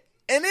pick,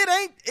 and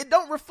it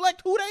don't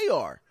reflect who they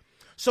are.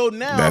 So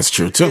now that's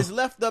true too. It's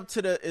left up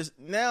to is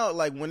now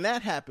like when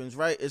that happens,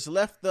 right? It's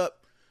left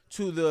up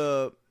to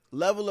the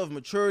level of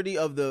maturity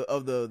of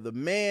the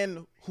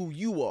man who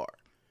you are,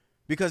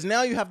 because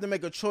now you have to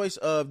make a choice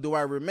of, do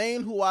I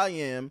remain who I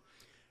am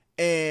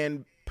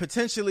and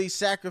potentially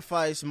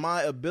sacrifice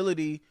my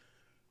ability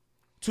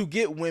to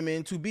get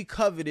women, to be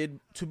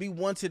coveted, to be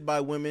wanted by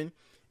women,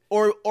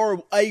 or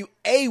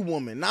a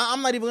woman. Now,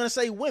 I'm not even going to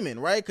say women,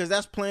 right? Because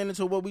that's playing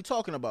into what we're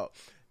talking about.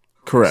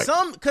 Correct.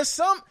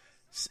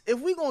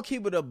 If we going to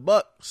keep it a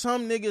buck,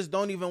 some niggas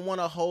don't even want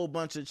a whole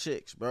bunch of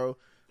chicks, bro.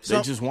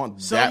 They just want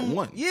that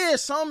one. Yeah,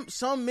 some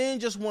men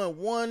just want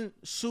one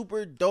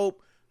super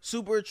dope,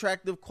 super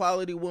attractive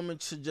quality woman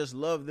to just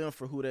love them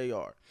for who they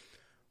are.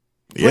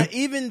 Yeah. But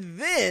even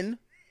then,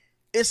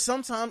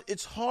 sometimes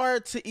it's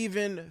hard to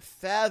even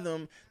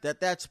fathom that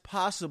that's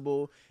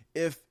possible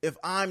if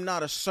I'm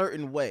not a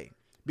certain way,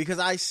 because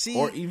I see,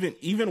 or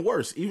even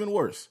worse,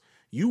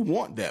 you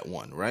want that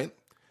one, right?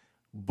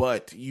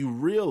 But you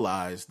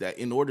realize that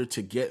in order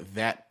to get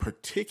that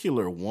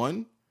particular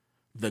one,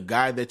 the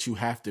guy that you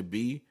have to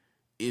be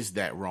is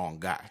that wrong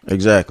guy.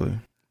 Exactly.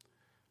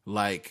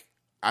 Like,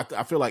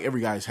 I feel like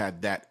every guy's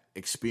had that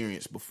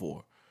experience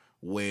before,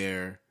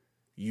 where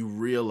you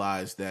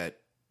realize that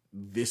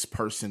this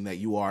person that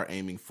you are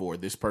aiming for,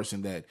 this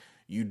person that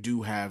you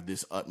do have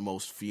this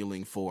utmost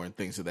feeling for and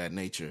things of that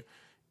nature,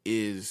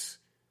 is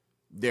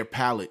their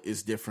palate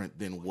is different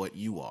than what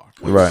you are.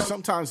 Right.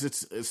 Sometimes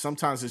it's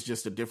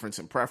just a difference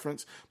in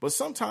preference, but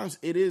sometimes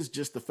it is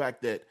just the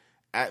fact that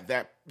at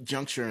that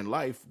juncture in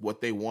life,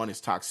 what they want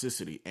is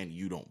toxicity, and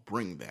you don't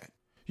bring that.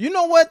 You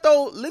know what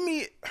though?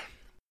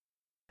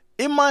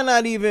 It might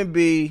not even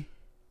be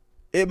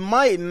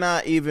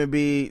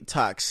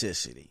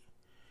toxicity.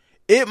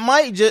 It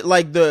might just,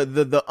 like,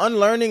 the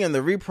unlearning and the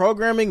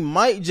reprogramming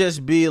might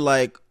just be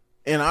like,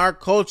 in our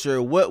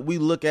culture, what we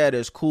look at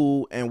as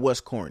cool and what's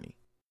corny.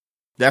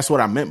 That's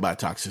what I meant by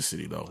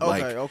toxicity, though.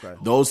 Okay.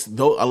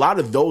 A lot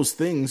of those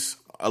things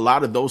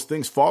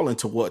fall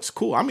into what's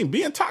cool. I mean,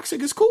 being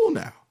toxic is cool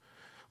now.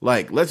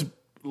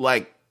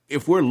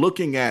 If we're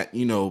looking at,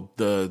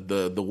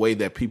 the way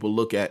that people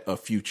look at a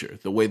future,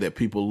 the way that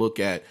people look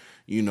at,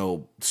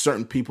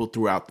 certain people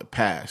throughout the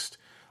past.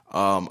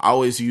 I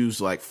always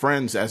use like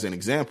Friends as an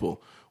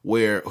example,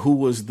 where who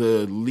was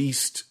the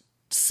least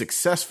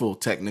successful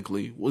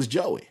technically was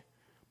Joey,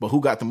 but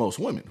who got the most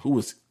women? Who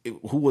was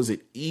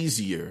it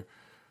easier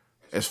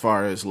as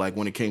far as like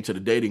when it came to the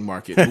dating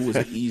market? Who was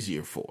it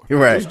easier for?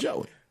 Right. It was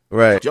Joey.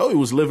 Right. Joey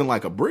was living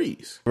like a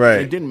breeze. Right.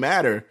 It didn't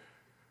matter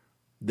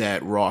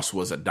that Ross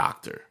was a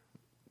doctor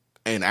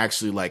and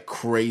actually like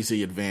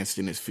crazy advanced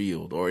in his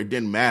field, or it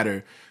didn't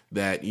matter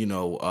that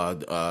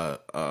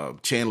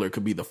Chandler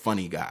could be the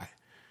funny guy.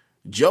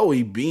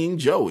 Joey, being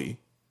Joey,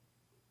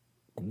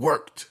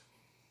 worked.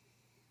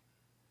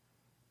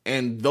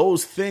 And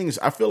those things,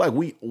 I feel like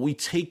we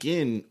take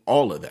in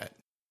all of that.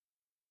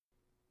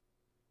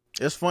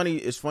 It's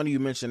funny you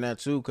mention that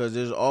too, because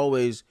there's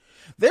always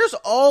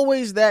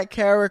that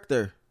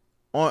character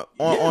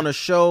on a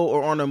show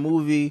or on a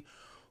movie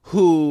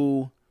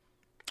who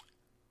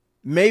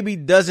maybe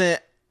doesn't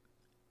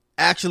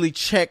actually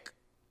check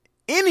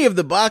any of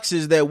the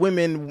boxes that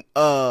women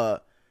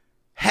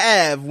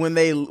have when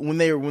they're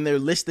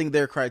listing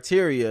their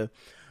criteria,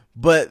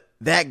 but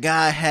that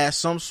guy has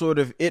some sort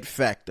of it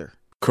factor.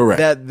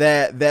 Correct.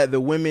 That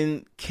the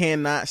women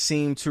cannot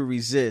seem to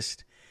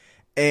resist.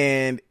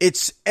 And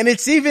it's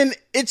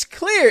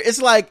clear.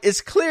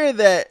 It's clear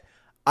that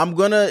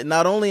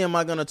not only am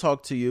I gonna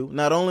talk to you,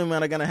 not only am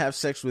I gonna have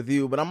sex with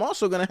you, but I'm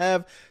also gonna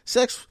have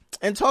sex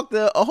and talk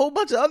to a whole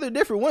bunch of other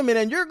different women,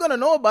 and you're gonna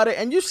know about it,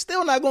 and you're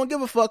still not gonna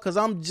give a fuck because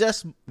I'm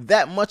just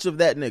that much of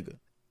that nigga.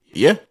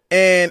 Yeah.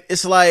 And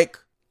it's like,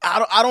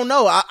 I don't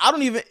know. I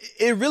don't even,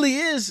 it really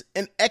is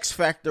an X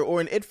factor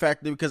or an it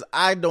factor, because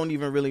I don't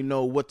even really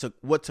know what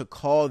to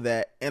call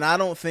that. And I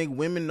don't think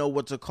women know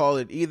what to call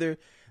it either.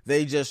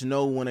 They just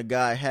know when a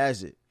guy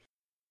has it.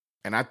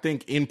 And I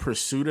think in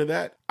pursuit of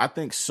that, I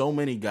think so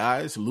many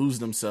guys lose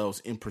themselves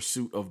in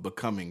pursuit of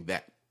becoming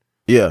that.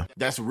 Yeah.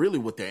 That's really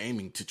what they're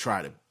aiming to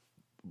try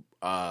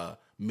to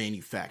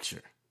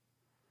manufacture.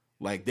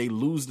 Like, they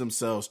lose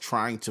themselves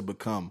trying to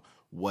become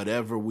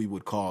whatever we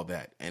would call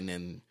that. And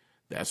then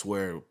that's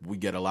where we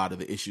get a lot of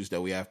the issues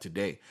that we have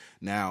today.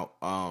 Now,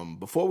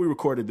 before we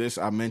recorded this,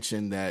 I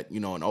mentioned that,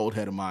 an old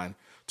head of mine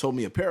told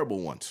me a parable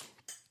once.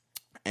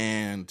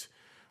 And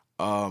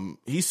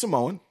he's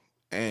Samoan.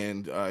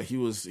 And he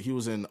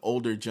was an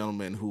older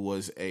gentleman who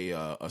was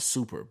a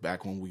super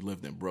back when we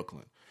lived in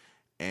Brooklyn.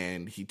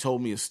 And he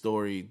told me a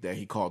story that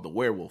he called the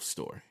werewolf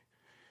story.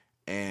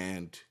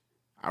 And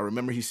I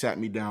remember he sat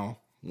me down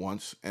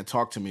once and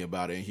talked to me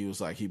about it. And he was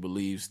like, he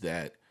believes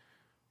that,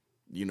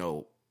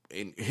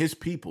 in his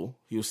people,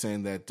 he was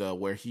saying that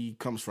where he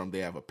comes from, they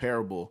have a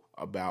parable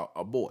about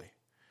a boy.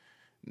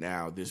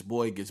 Now, this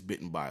boy gets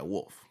bitten by a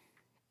wolf.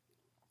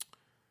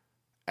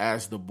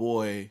 As the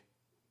boy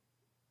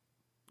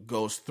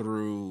goes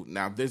through,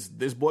 now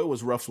this boy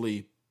was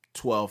roughly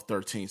 12,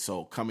 13,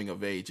 so coming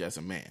of age as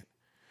a man.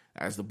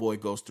 As the boy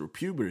goes through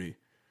puberty,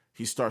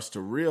 he starts to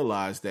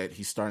realize that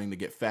he's starting to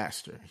get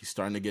faster. He's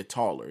starting to get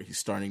taller. He's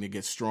starting to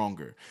get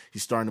stronger.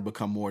 He's starting to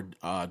become more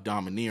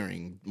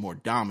domineering, more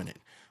dominant,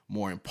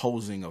 more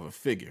imposing of a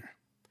figure.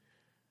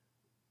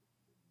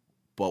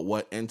 But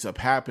what ends up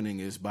happening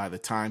is by the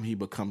time he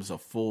becomes a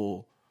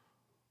full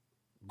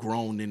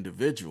grown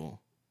individual,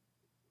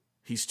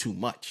 he's too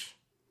much.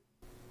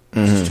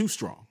 He's too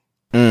strong.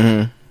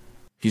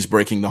 He's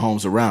breaking the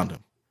homes around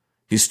him.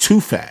 He's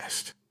too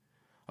fast.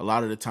 A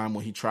lot of the time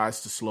when he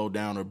tries to slow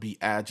down or be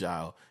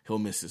agile, he'll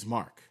miss his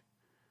mark.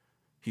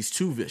 He's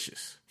too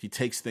vicious. He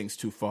takes things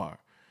too far.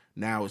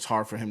 Now it's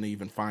hard for him to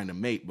even find a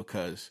mate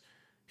because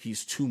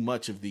he's too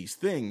much of these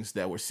things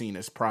that were seen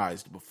as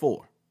prized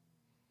before.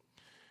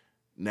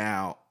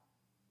 Now,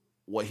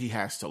 what he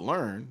has to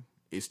learn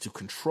is to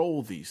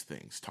control these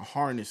things, to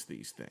harness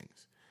these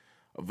things.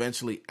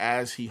 Eventually,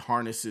 as he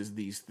harnesses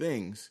these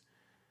things,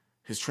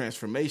 his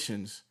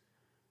transformations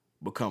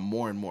become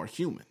more and more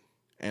human.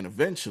 And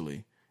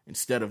eventually,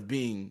 instead of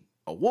being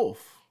a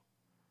wolf,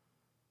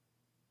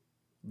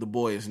 the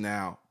boy is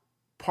now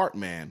part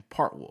man,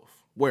 part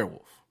wolf,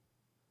 werewolf.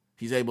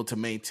 He's able to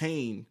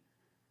maintain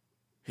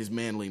his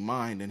manly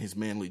mind and his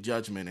manly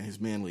judgment and his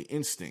manly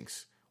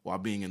instincts while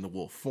being in the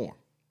wolf form.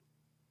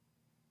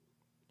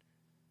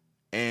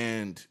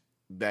 And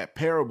that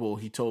parable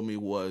he told me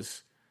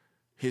was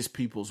his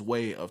people's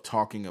way of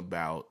talking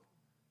about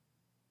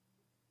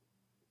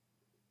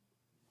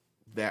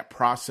that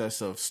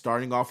process of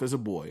starting off as a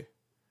boy,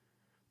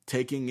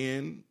 taking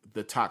in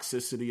the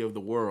toxicity of the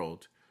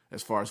world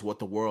as far as what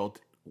the world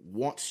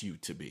wants you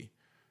to be,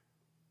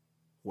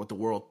 what the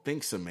world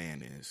thinks a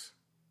man is,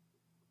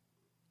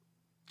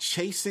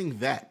 chasing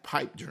that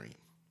pipe dream,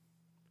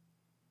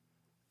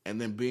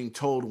 and then being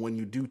told when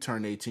you do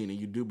turn 18 and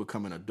you do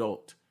become an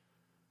adult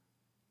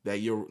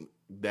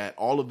that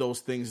all of those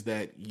things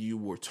that you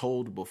were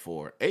told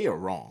before, A, are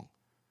wrong,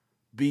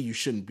 B, you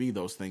shouldn't be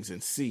those things,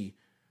 and C,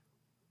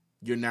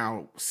 you're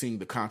now seeing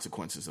the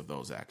consequences of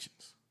those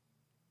actions.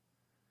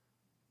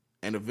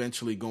 And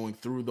eventually going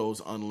through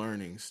those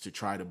unlearnings to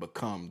try to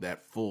become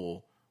that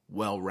full,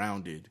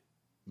 well-rounded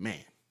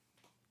man.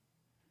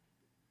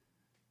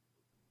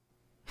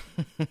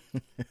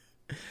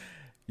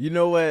 You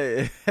know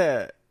what?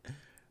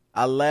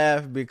 I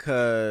laugh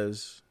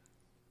because,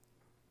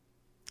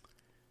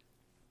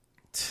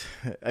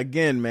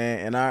 again,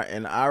 man,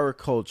 in our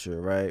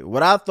culture, right?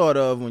 What I thought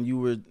of when you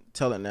were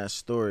telling that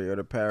story or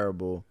the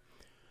parable,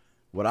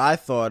 what I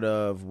thought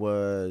of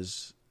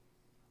was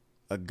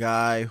a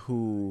guy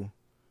who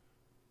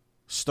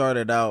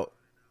started out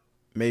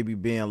maybe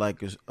being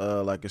like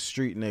a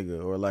street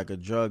nigga or like a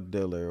drug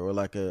dealer or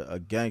like a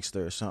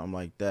gangster or something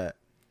like that.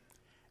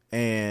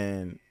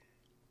 And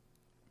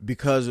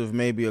because of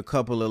maybe a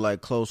couple of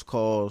like close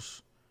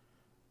calls,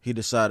 he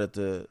decided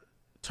to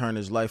turn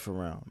his life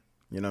around.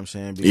 You know what I'm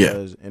saying?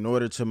 Because in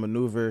order to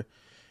maneuver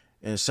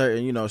in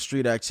certain,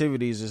 street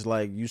activities, it's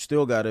like you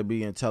still got to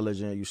be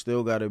intelligent. You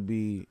still got to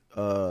be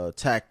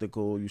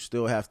tactical. You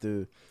still have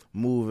to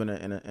move in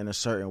a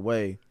certain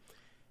way.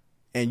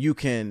 And you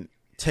can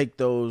take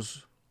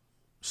those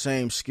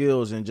same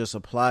skills and just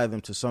apply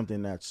them to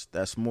something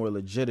that's more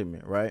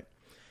legitimate, right?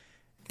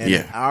 And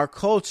in our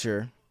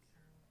culture,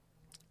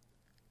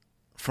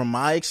 from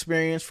my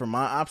experience, from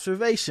my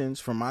observations,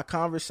 from my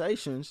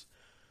conversations,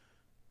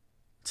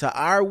 to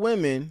our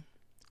women,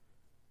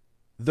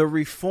 the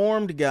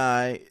reformed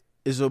guy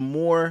is a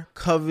more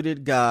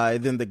coveted guy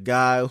than the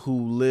guy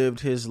who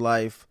lived his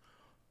life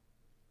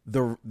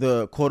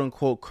the quote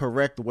unquote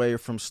correct way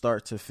from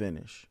start to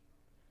finish.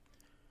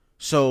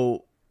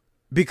 So,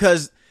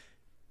 because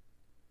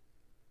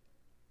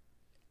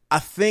I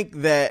think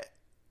that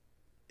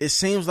it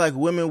seems like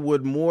women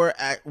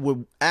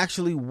would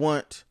actually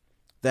want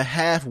the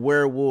half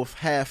werewolf,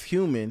 half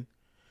human,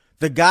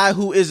 the guy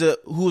who's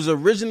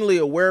originally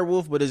a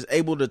werewolf but is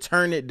able to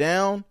turn it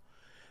down,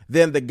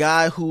 than the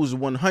guy who's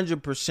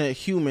 100%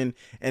 human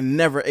and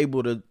never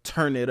able to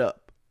turn it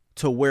up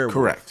to werewolf.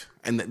 Correct.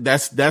 And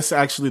that's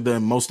actually the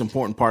most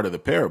important part of the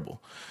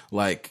parable.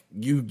 Like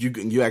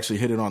you actually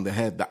hit it on the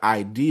head. The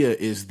idea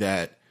is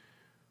that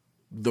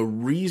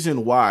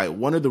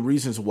one of the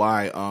reasons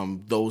why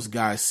those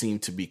guys seem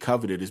to be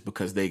coveted is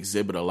because they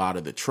exhibit a lot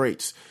of the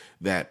traits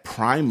that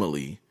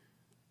primally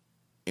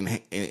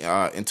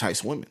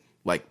entice women.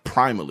 Like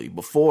primally,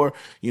 before,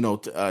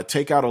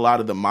 take out a lot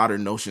of the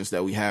modern notions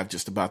that we have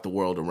just about the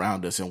world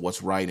around us and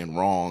what's right and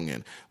wrong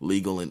and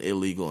legal and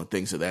illegal and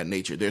things of that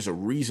nature. There's a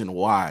reason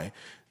why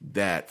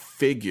that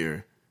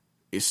figure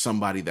is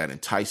somebody that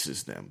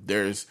entices them.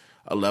 There's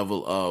a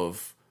level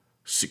of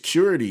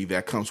security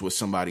that comes with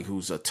somebody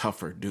who's a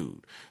tougher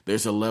dude.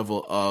 There's a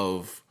level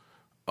of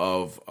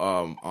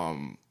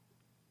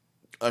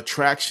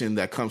attraction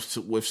that comes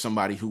with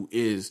somebody who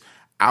is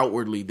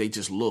outwardly, they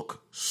just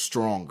look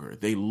stronger.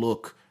 They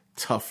look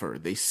tougher.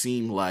 They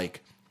seem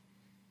like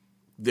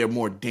they're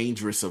more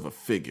dangerous of a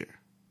figure.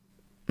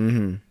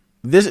 Mm-hmm.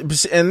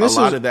 A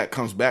lot of that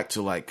comes back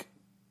to like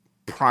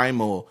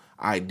primal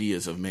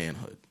ideas of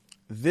manhood.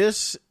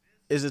 This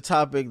is a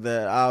topic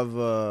that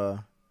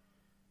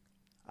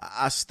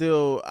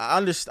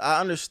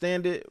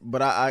understand it,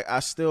 but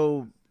I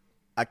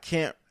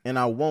can't and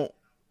I won't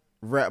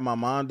wrap my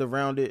mind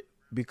around it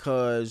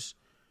because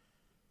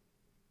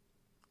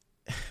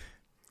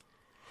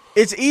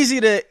it's easy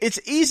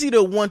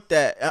to want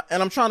that,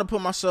 and I'm trying to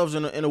put myself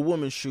in a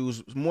woman's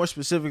shoes, more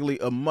specifically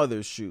a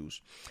mother's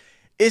shoes.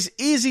 It's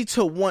easy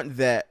to want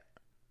that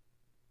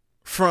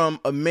from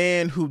a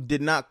man who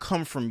did not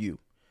come from you,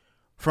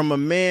 from a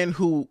man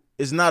who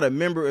is not a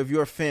member of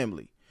your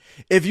family.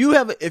 If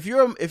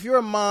you're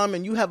a mom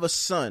and you have a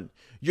son,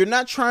 you're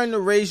not trying to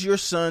raise your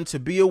son to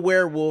be a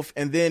werewolf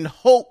and then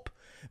hope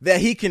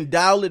that he can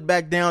dial it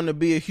back down to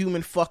be a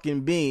human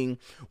fucking being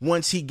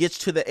once he gets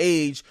to the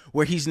age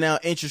where he's now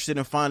interested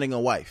in finding a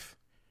wife.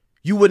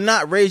 You would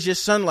not raise your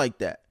son like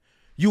that.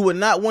 You would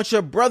not want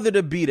your brother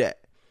to be that.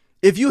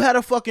 If you had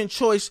a fucking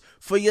choice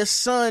for your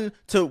son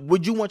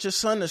would you want your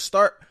son to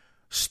start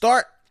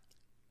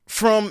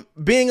from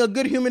being a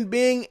good human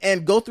being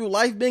and go through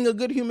life being a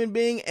good human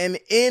being and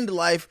end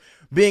life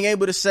being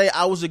able to say,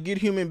 I was a good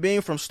human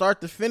being from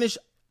start to finish?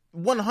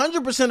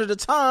 100% of the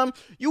time,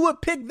 you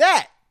would pick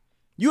that.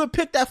 You would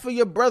pick that for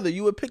your brother.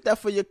 You would pick that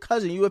for your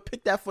cousin. You would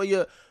pick that for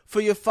your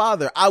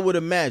father. I would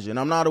imagine.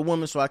 I'm not a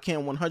woman, so I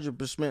can't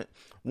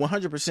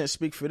 100%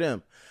 speak for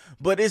them.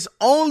 But it's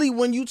only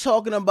when you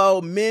talking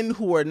about men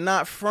who are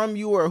not from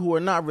you or who are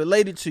not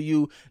related to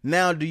you,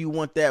 now do you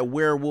want that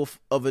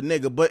werewolf of a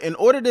nigga. But in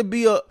order to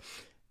be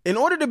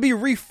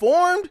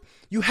reformed,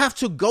 you have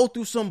to go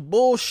through some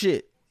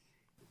bullshit.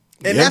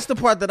 And that's the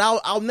part that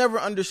I'll never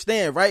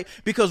understand, right?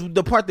 Because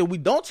the part that we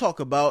don't talk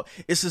about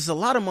is there's a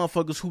lot of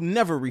motherfuckers who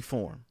never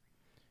reform.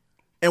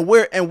 And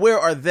where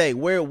are they?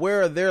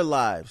 Where are their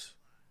lives?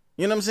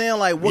 You know what I'm saying?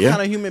 Like, what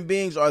kind of human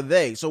beings are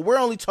they? So we're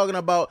only talking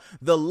about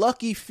the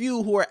lucky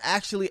few who are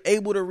actually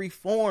able to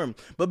reform.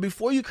 But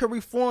before you can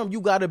reform,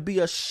 you gotta be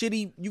in a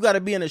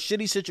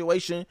shitty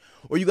situation,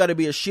 or you gotta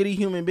be a shitty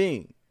human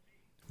being.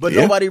 But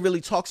nobody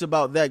really talks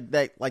about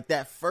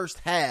that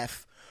first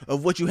half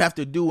of what you have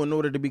to do in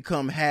order to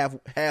become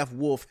half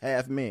wolf,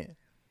 half man.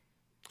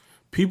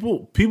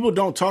 People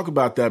don't talk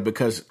about that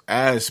because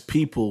as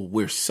people,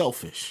 we're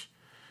selfish.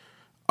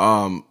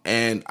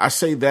 And I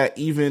say that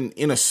even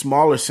in a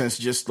smaller sense,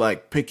 just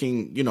like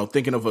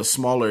thinking of a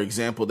smaller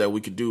example that we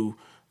could do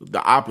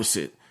the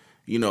opposite.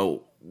 You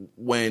know,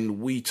 when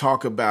we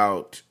talk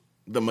about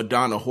the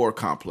Madonna whore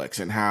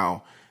complex and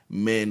how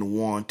men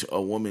want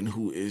a woman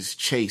who is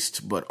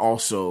chaste, but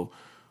also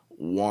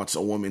wants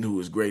a woman who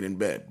is great in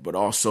bed, but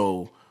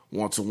also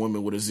wants a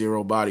woman with a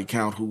 0 body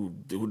count who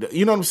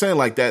you know what I'm saying?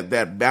 Like that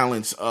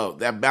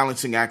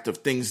balancing act of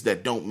things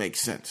that don't make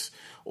sense,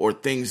 or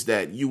things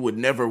that you would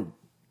never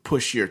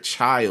push your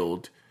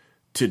child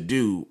to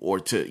do, or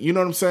to, you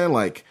know what I'm saying?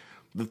 Like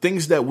the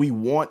things that we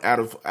want out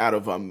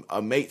of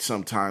a mate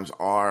sometimes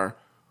are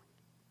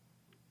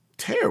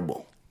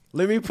terrible.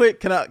 Let me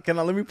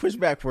push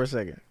back for a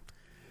second.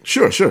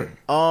 Sure.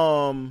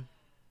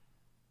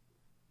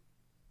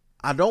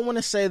 I don't want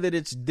to say that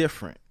it's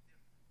different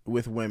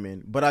with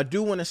women, but I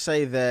do want to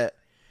say that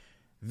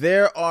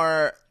there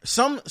are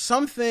some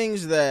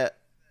things that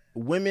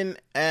women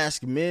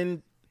ask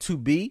men to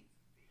be.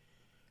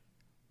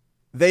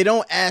 They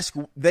don't ask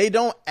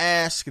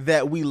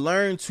that we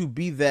learn to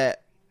be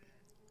that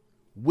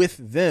with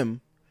them.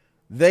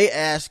 They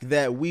ask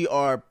that we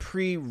are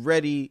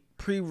pre-readily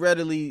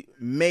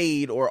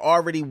made or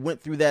already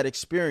went through that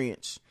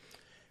experience.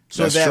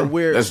 So That's that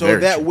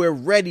true. we're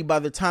ready by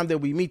the time that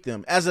we meet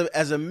them. As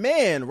a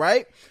man,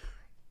 right?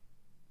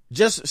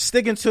 Just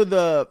sticking to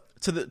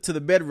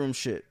the bedroom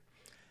shit.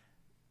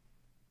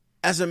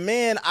 As a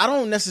man, I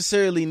don't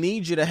necessarily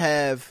need you to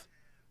have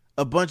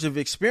a bunch of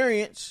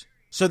experience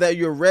so that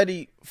you're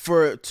ready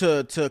to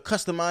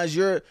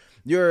customize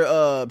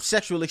your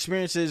sexual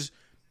experiences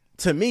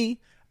to me.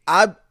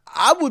 I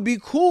would be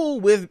cool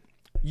with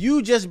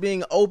you just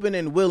being open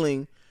and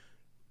willing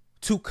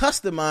to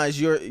customize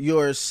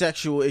your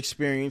sexual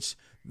experience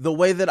the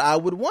way that I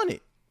would want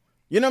it.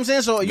 You know what I'm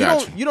saying? So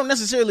you don't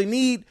necessarily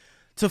need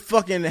to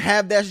fucking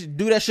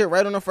do that shit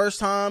right on the first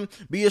time,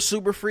 be a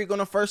super freak on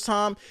the first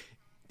time.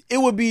 It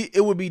would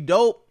be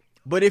dope,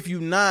 but if you're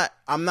not,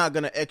 I'm not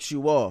gonna X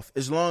you off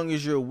as long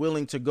as you're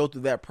willing to go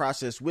through that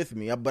process with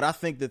me. But I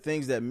think the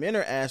things that men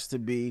are asked to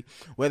be,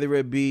 whether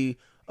it be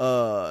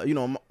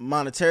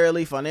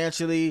monetarily,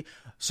 financially,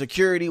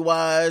 security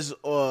wise,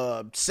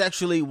 or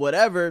sexually,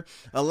 whatever,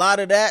 a lot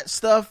of that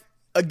stuff,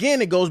 again,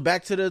 it goes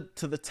back to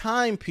the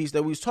time piece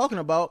that we was talking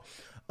about.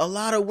 A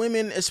lot of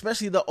women,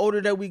 especially the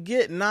older that we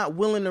get, not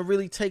willing to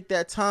really take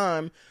that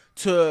time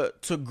to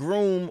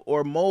groom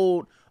or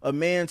mold a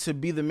man to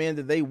be the man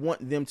that they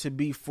want them to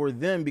be for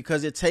them,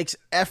 because it takes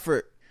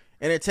effort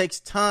and it takes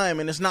time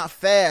and it's not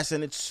fast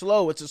and it's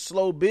slow. It's a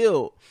slow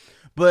build.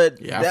 But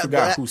I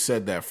forgot who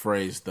said that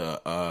phrase.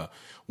 The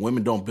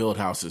women don't build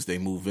houses, they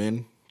move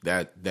in.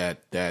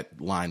 That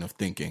line of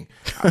thinking.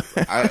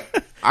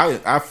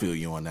 I feel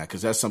you on that,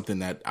 because that's something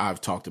that I've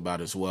talked about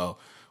as well,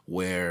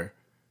 where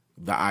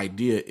the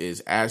idea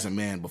is, as a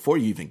man, before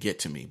you even get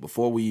to me,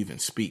 before we even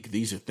speak,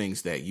 these are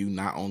things that you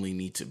not only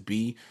need to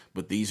be,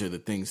 but these are the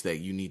things that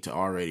you need to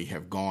already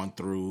have gone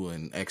through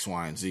and X,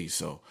 Y, and Z.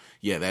 So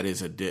yeah, that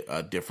is a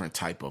different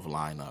type of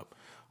lineup.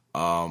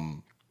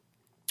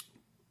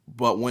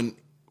 But when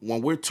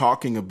we're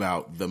talking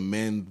about the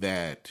men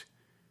that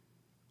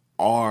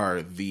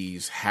are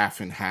these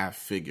half and half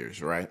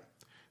figures, right?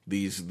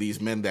 These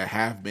men that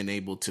have been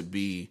able to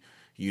be,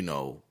 you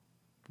know,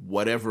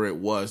 whatever it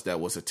was that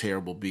was a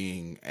terrible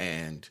being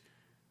and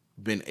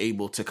been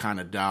able to kind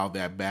of dial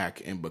that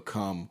back and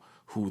become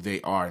who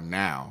they are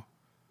now.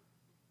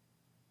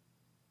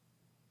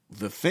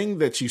 The thing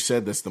that you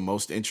said that's the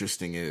most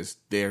interesting is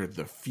they're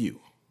the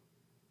few.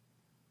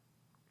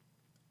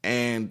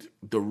 And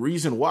the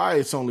reason why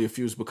it's only a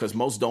few is because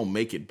most don't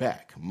make it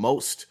back.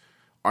 Most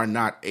are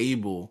not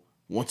able,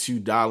 once you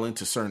dial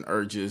into certain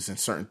urges and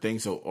certain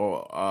things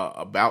or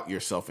about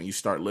yourself and you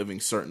start living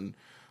certain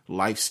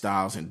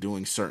lifestyles and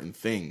doing certain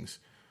things,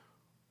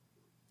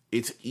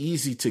 it's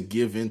easy to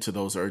give into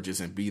those urges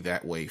and be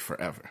that way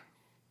forever.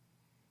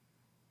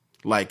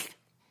 Like,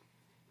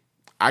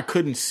 I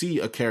couldn't see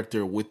a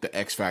character with the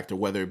X Factor,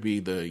 whether it be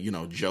the, you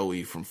know,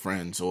 Joey from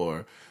Friends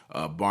or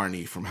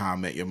Barney from How I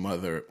Met Your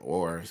Mother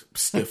or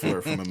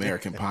Stifler from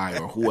American Pie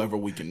or whoever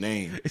we can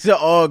name. It's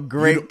all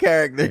great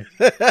characters.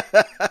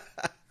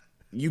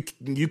 You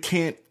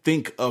can't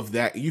think of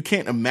that. You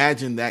can't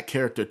imagine that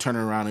character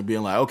turning around and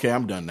being like, okay,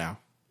 I'm done now.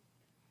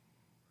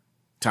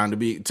 Time to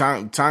be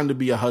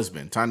a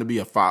husband. Time to be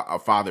a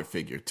father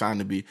figure. Time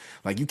to be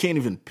like, you can't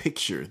even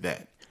picture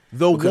that.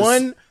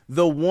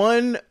 The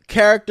one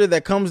character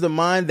that comes to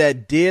mind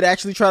that did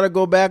actually try to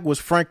go back was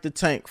Frank the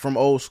Tank from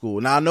Old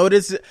School. Now I know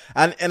this,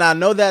 and I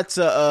know that's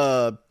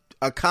a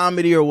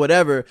comedy or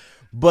whatever,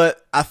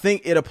 but I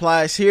think it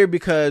applies here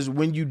because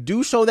when you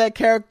do show that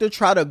character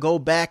try to go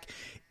back,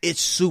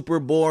 it's super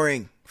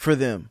boring for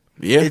them.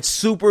 Yeah. It's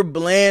super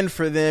bland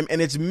for them,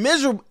 and it's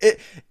miserable.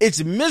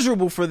 It's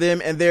miserable for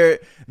them, and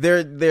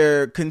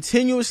they're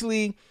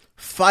continuously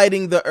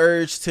fighting the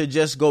urge to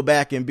just go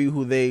back and be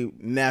who they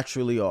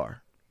naturally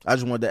are. I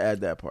just wanted to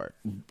add that part.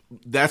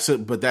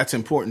 But that's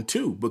important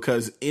too,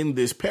 because in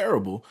this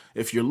parable,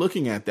 if you're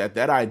looking at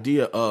that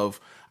idea of,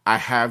 I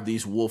have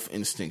these wolf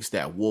instincts,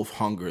 that wolf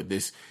hunger,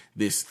 this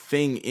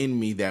thing in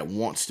me that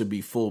wants to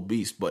be full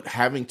beast, but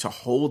having to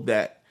hold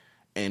that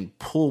and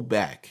pull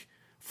back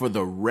for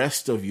the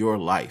rest of your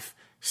life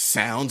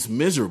sounds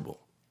miserable.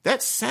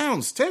 That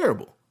sounds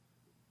terrible.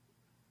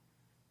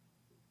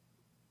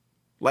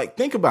 Like,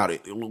 think about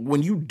it.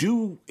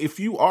 If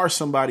you are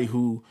somebody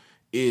who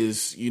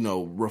is, you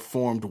know,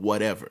 reformed,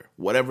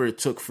 whatever it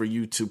took for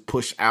you to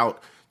push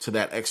out to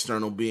that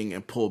external being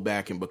and pull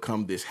back and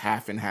become this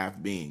half and half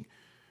being.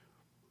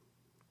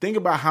 Think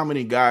about how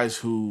many guys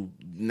who,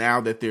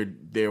 now that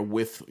they're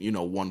with, you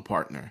know, one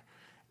partner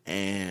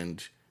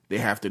and they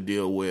have to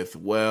deal with,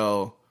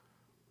 well,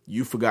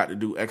 you forgot to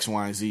do X,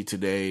 Y, and Z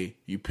today.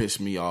 You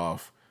pissed me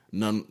off.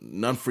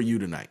 None for you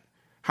tonight.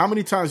 How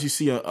many times you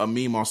see a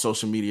meme on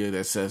social media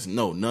that says,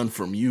 no, none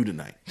from you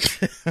tonight?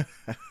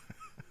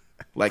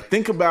 Like,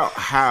 think about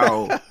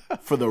how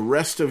for the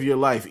rest of your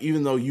life,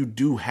 even though you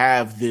do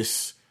have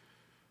this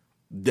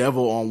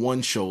devil on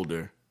one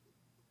shoulder,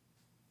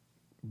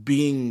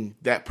 being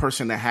that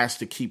person that has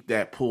to keep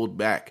that pulled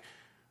back,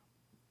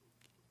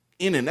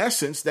 in an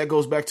essence, that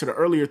goes back to the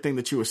earlier thing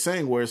that you were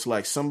saying, where it's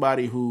like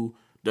somebody who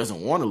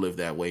doesn't want to live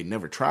that way,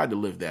 never tried to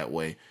live that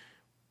way,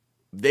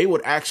 they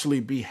would actually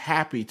be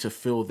happy to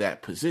fill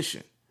that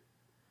position.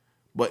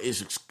 But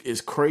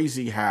it's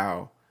crazy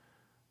how,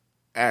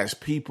 as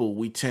people,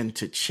 we tend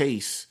to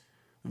chase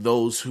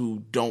those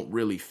who don't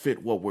really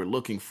fit what we're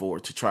looking for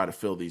to try to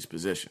fill these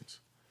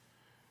positions.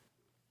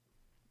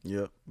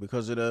 Yeah,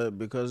 because of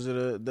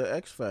the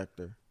X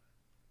Factor.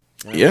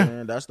 Yeah,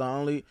 man, that's the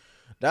only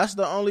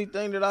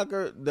thing that I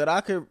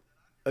could.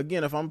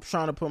 Again, if I'm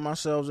trying to put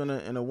myself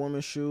in a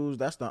woman's shoes,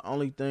 that's the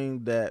only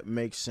thing that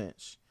makes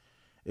sense.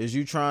 Is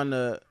you trying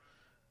to,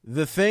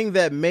 the thing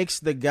that makes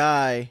the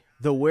guy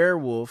the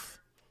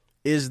werewolf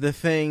is the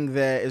thing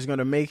that is going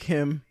to make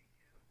him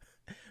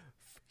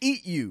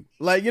eat you.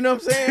 Like, you know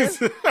what I'm saying?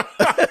 You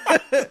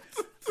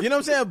know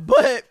what I'm saying?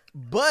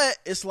 But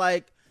it's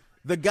like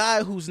the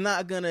guy who's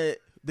not gonna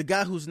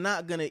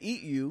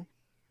eat you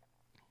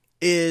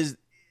is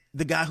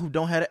the guy who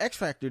don't have the X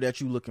Factor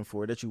that you looking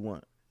for, that you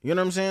want. You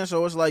know what I'm saying?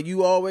 So it's like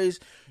you always,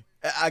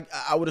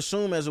 I would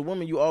assume as a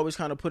woman, you always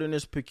kind of put in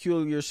this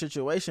peculiar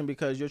situation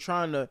because you're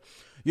trying to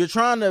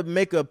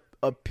make a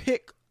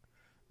pick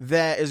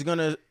that is going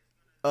to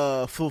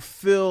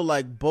fulfill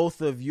like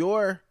both of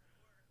your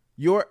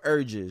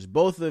urges,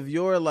 both of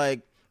your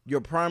like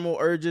your primal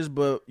urges,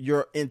 but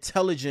your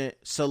intelligent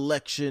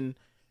selection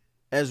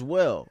as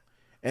well.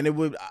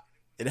 And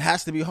it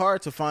has to be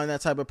hard to find that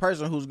type of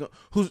person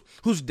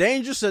who's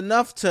dangerous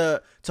enough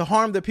to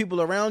harm the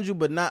people around you,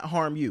 but not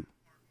harm you.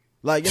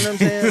 Like, you know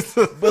what I'm saying?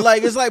 But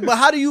like, it's like, but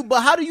how do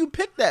you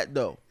pick that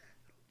though?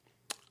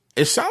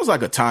 It sounds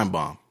like a time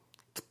bomb.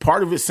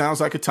 Part of it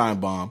sounds like a time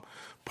bomb.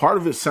 Part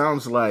of it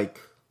sounds like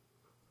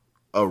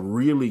a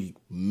really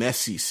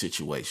messy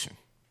situation.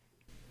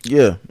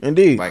 Yeah,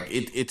 indeed. Like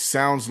it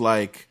sounds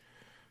like,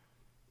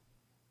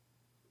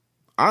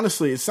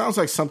 honestly, it sounds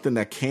like something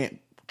that can't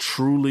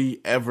truly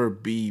ever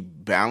be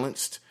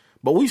balanced.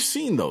 But we've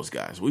seen those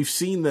guys. We've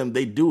seen them.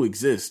 They do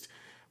exist.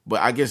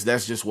 But I guess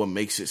that's just what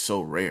makes it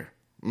so rare.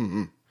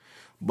 Mm-hmm.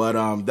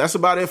 But that's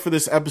about it for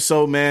this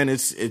episode, man.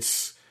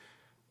 It's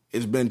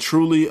been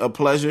truly a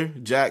pleasure.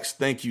 Jax,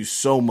 thank you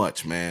so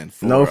much, man.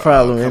 For, no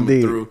problem, coming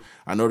indeed. Through.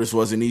 I know this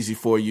wasn't easy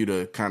for you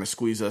to kind of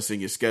squeeze us in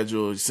your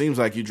schedule. It seems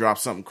like you drop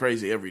something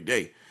crazy every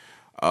day.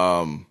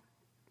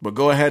 But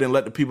go ahead and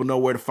let the people know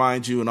where to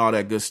find you and all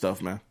that good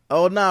stuff, man.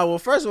 Oh, nah. Well,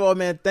 first of all,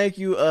 man, thank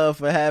you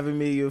for having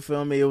me. You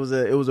feel me? It was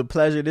a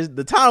pleasure.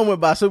 The time went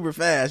by super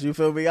fast. You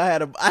feel me? I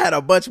had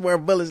a bunch more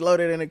bullets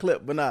loaded in the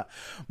clip, but nah.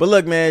 But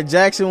look, man,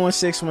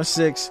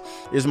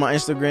 Jackson1616 is my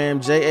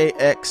Instagram.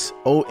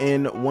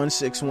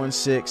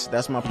 JAXON1616.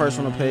 That's my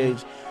personal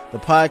page. The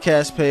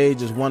podcast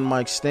page is One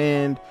Mic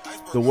Stand.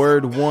 The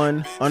word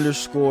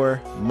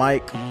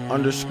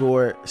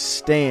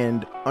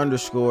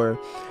one_Mike_Stand_.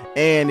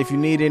 And if you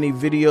need any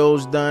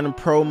videos done,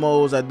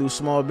 promos, I do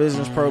small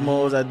business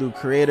promos, I do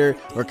creator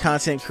or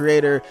content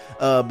creator,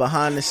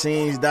 behind the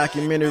scenes,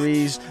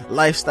 documentaries,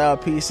 lifestyle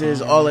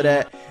pieces, all of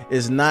that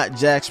is Not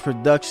Jax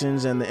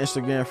Productions. And the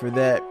Instagram for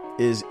that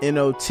is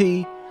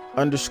NOT_JAX.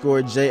 And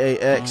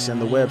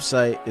the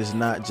website is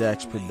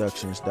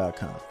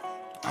notjaxproductions.com.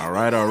 All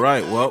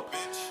right. Well,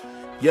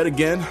 yet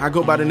again, I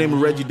go by the name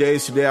of Reggie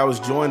Days. Today I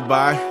was joined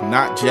by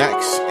Not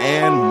Jax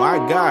and my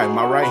guy,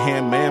 my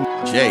right-hand man,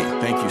 Jay.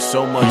 Thank you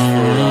so much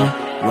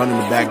for running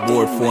the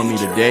backboard for me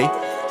today.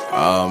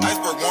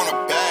 Iceberg want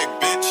a bag,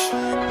 bitch.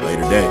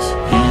 Later days.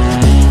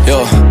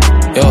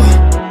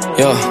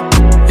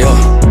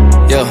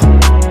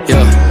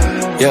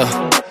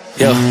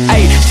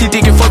 Ayy, she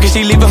thinking fucking,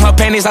 she leaving her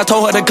panties. I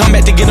told her to come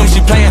back to get them,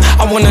 she playing.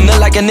 I wanna nut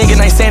like a nigga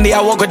named Sandy.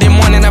 I woke up this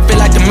morning, I feel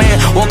like the man.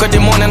 Woke up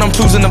this morning, I'm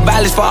choosing the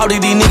violence for all of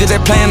these niggas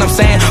that playing. I'm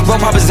saying, Bro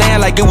Papa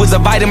Zan like it was a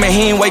vitamin.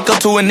 He ain't wake up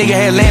to a nigga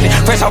had landed.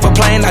 Fresh off a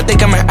plane, I think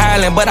I'm in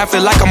Ireland, but I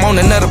feel like I'm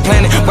on another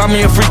planet. Brought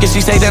me a freak and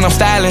she say that I'm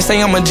styling. Say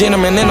I'm a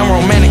gentleman and I'm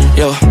romantic.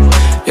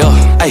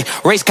 Ayy,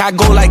 race car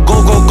go like go.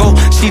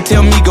 She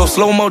tell me go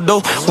slow-mo though.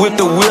 Whip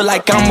the wheel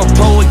like I'm a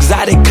pro.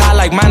 Exotic car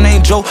like my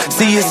name Joe.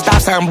 See a stop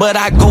sign, but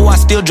I go. I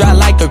still drive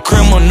like a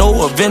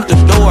criminal. Event the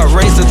door, I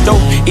raise the dough.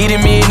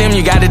 Eating me and them,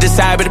 you gotta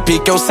decide. Better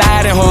pick your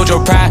side and hold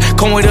your pride.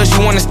 Come with us, you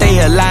wanna stay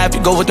alive.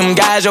 You go with them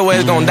guys, your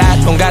ass gon'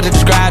 die. Don't gotta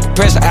describe the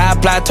pressure I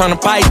apply. Turn a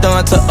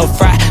python to a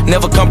fry.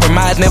 Never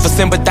compromise, never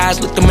sympathize.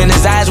 Looked him in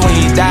his eyes when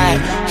he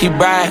died. He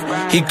cried,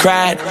 he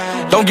cried.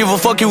 Don't give a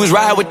fuck, he was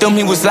ride with them.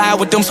 He was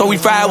slide with them, so we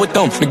fried with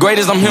them. The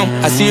greatest I'm him.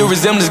 I see a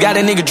resemblance, got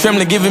a nigga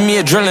trembling, giving me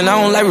adrenaline.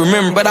 I don't like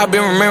remembering, but I've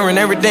been remembering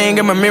everything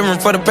in my memory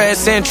for the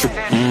past century.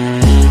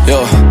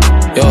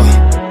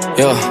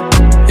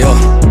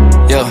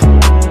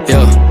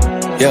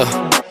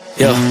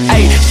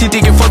 Ayy, she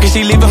thinking fucking,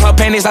 she leaving her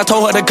panties. I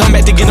told her to come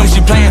back to get them,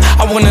 she playing.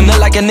 I wanna nut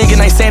like a nigga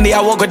named Sandy.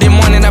 I woke up this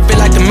morning, I feel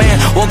like the man.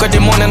 Woke up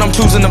this morning, I'm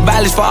choosing the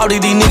violence for all of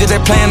these niggas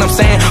that playing. I'm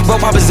saying, Bro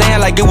Papa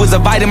Zan like it was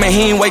a vitamin.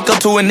 He ain't wake up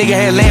to a nigga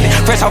had landed.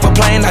 Fresh off a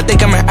plane, I think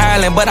I'm in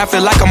Ireland, but I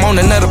feel like I'm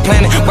on another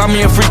planet. Brought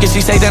me a freak and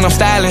she say that I'm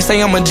styling. Say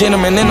I'm a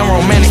gentleman and I'm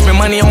romantic.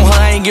 Spend money on her,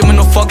 I ain't giving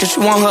no fuck if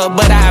she want her,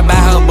 but I buy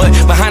her. But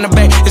behind the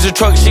back is a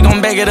truck, she gon'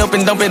 back it up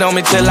and dump it on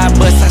me till I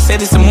bust. I said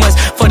it's a must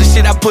for the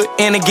shit I put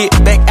in to get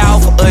back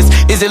out for us.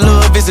 Is it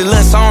love, is it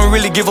lust? I don't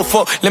really give a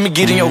fuck, let me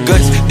get in your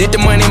guts. Did the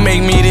money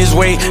make me this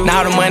way?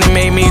 Now the money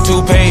made me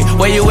too paid.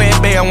 Where you at,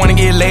 babe? I wanna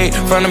get laid.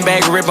 Front and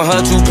back ripping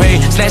her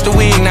toupee. Snatch the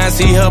wig, now I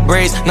see her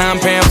braids. Now I'm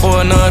paying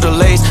for another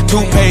lace.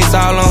 Toothpaste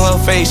all on her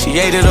face. She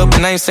ate it up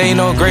and ain't say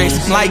no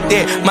grace. Like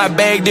that, my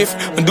bag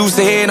different.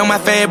 Medusa head on my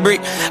fabric.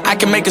 I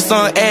can make a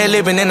song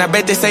ad-libbing and I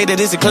bet they say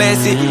that it's a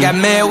classic. Got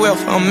mad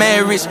wealth, I'm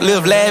mad rich.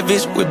 Live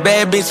lavish with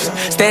bad bitches.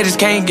 Status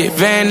can't get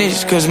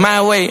vanished, cause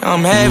my way,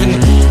 I'm having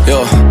it.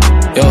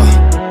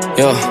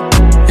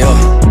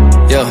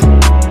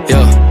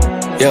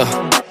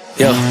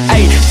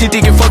 Ayy, she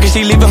thinking fucking,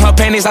 she leaving her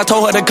panties. I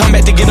told her to come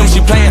back to get them,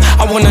 she playing.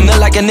 I wanna nut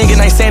like a nigga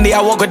named Sandy.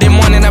 I woke up this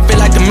morning, I feel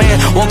like the man.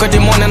 Woke up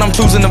this morning, I'm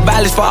choosing the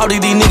violence for all of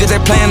these niggas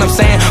that playing. I'm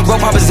saying, Bro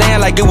Papa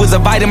Zan like it was a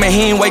vitamin.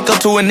 He ain't wake up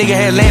to a nigga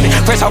had landed.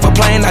 Fresh off a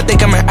plane, I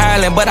think I'm in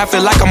Ireland, but I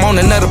feel like I'm on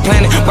another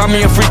planet. Brought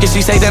me a freak and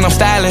she say that I'm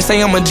styling. Say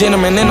I'm a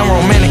gentleman and I'm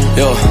romantic.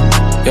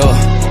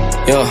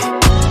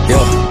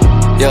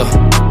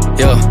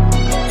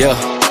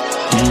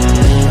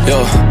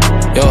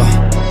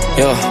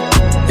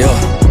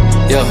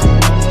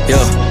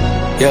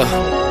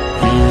 Yeah.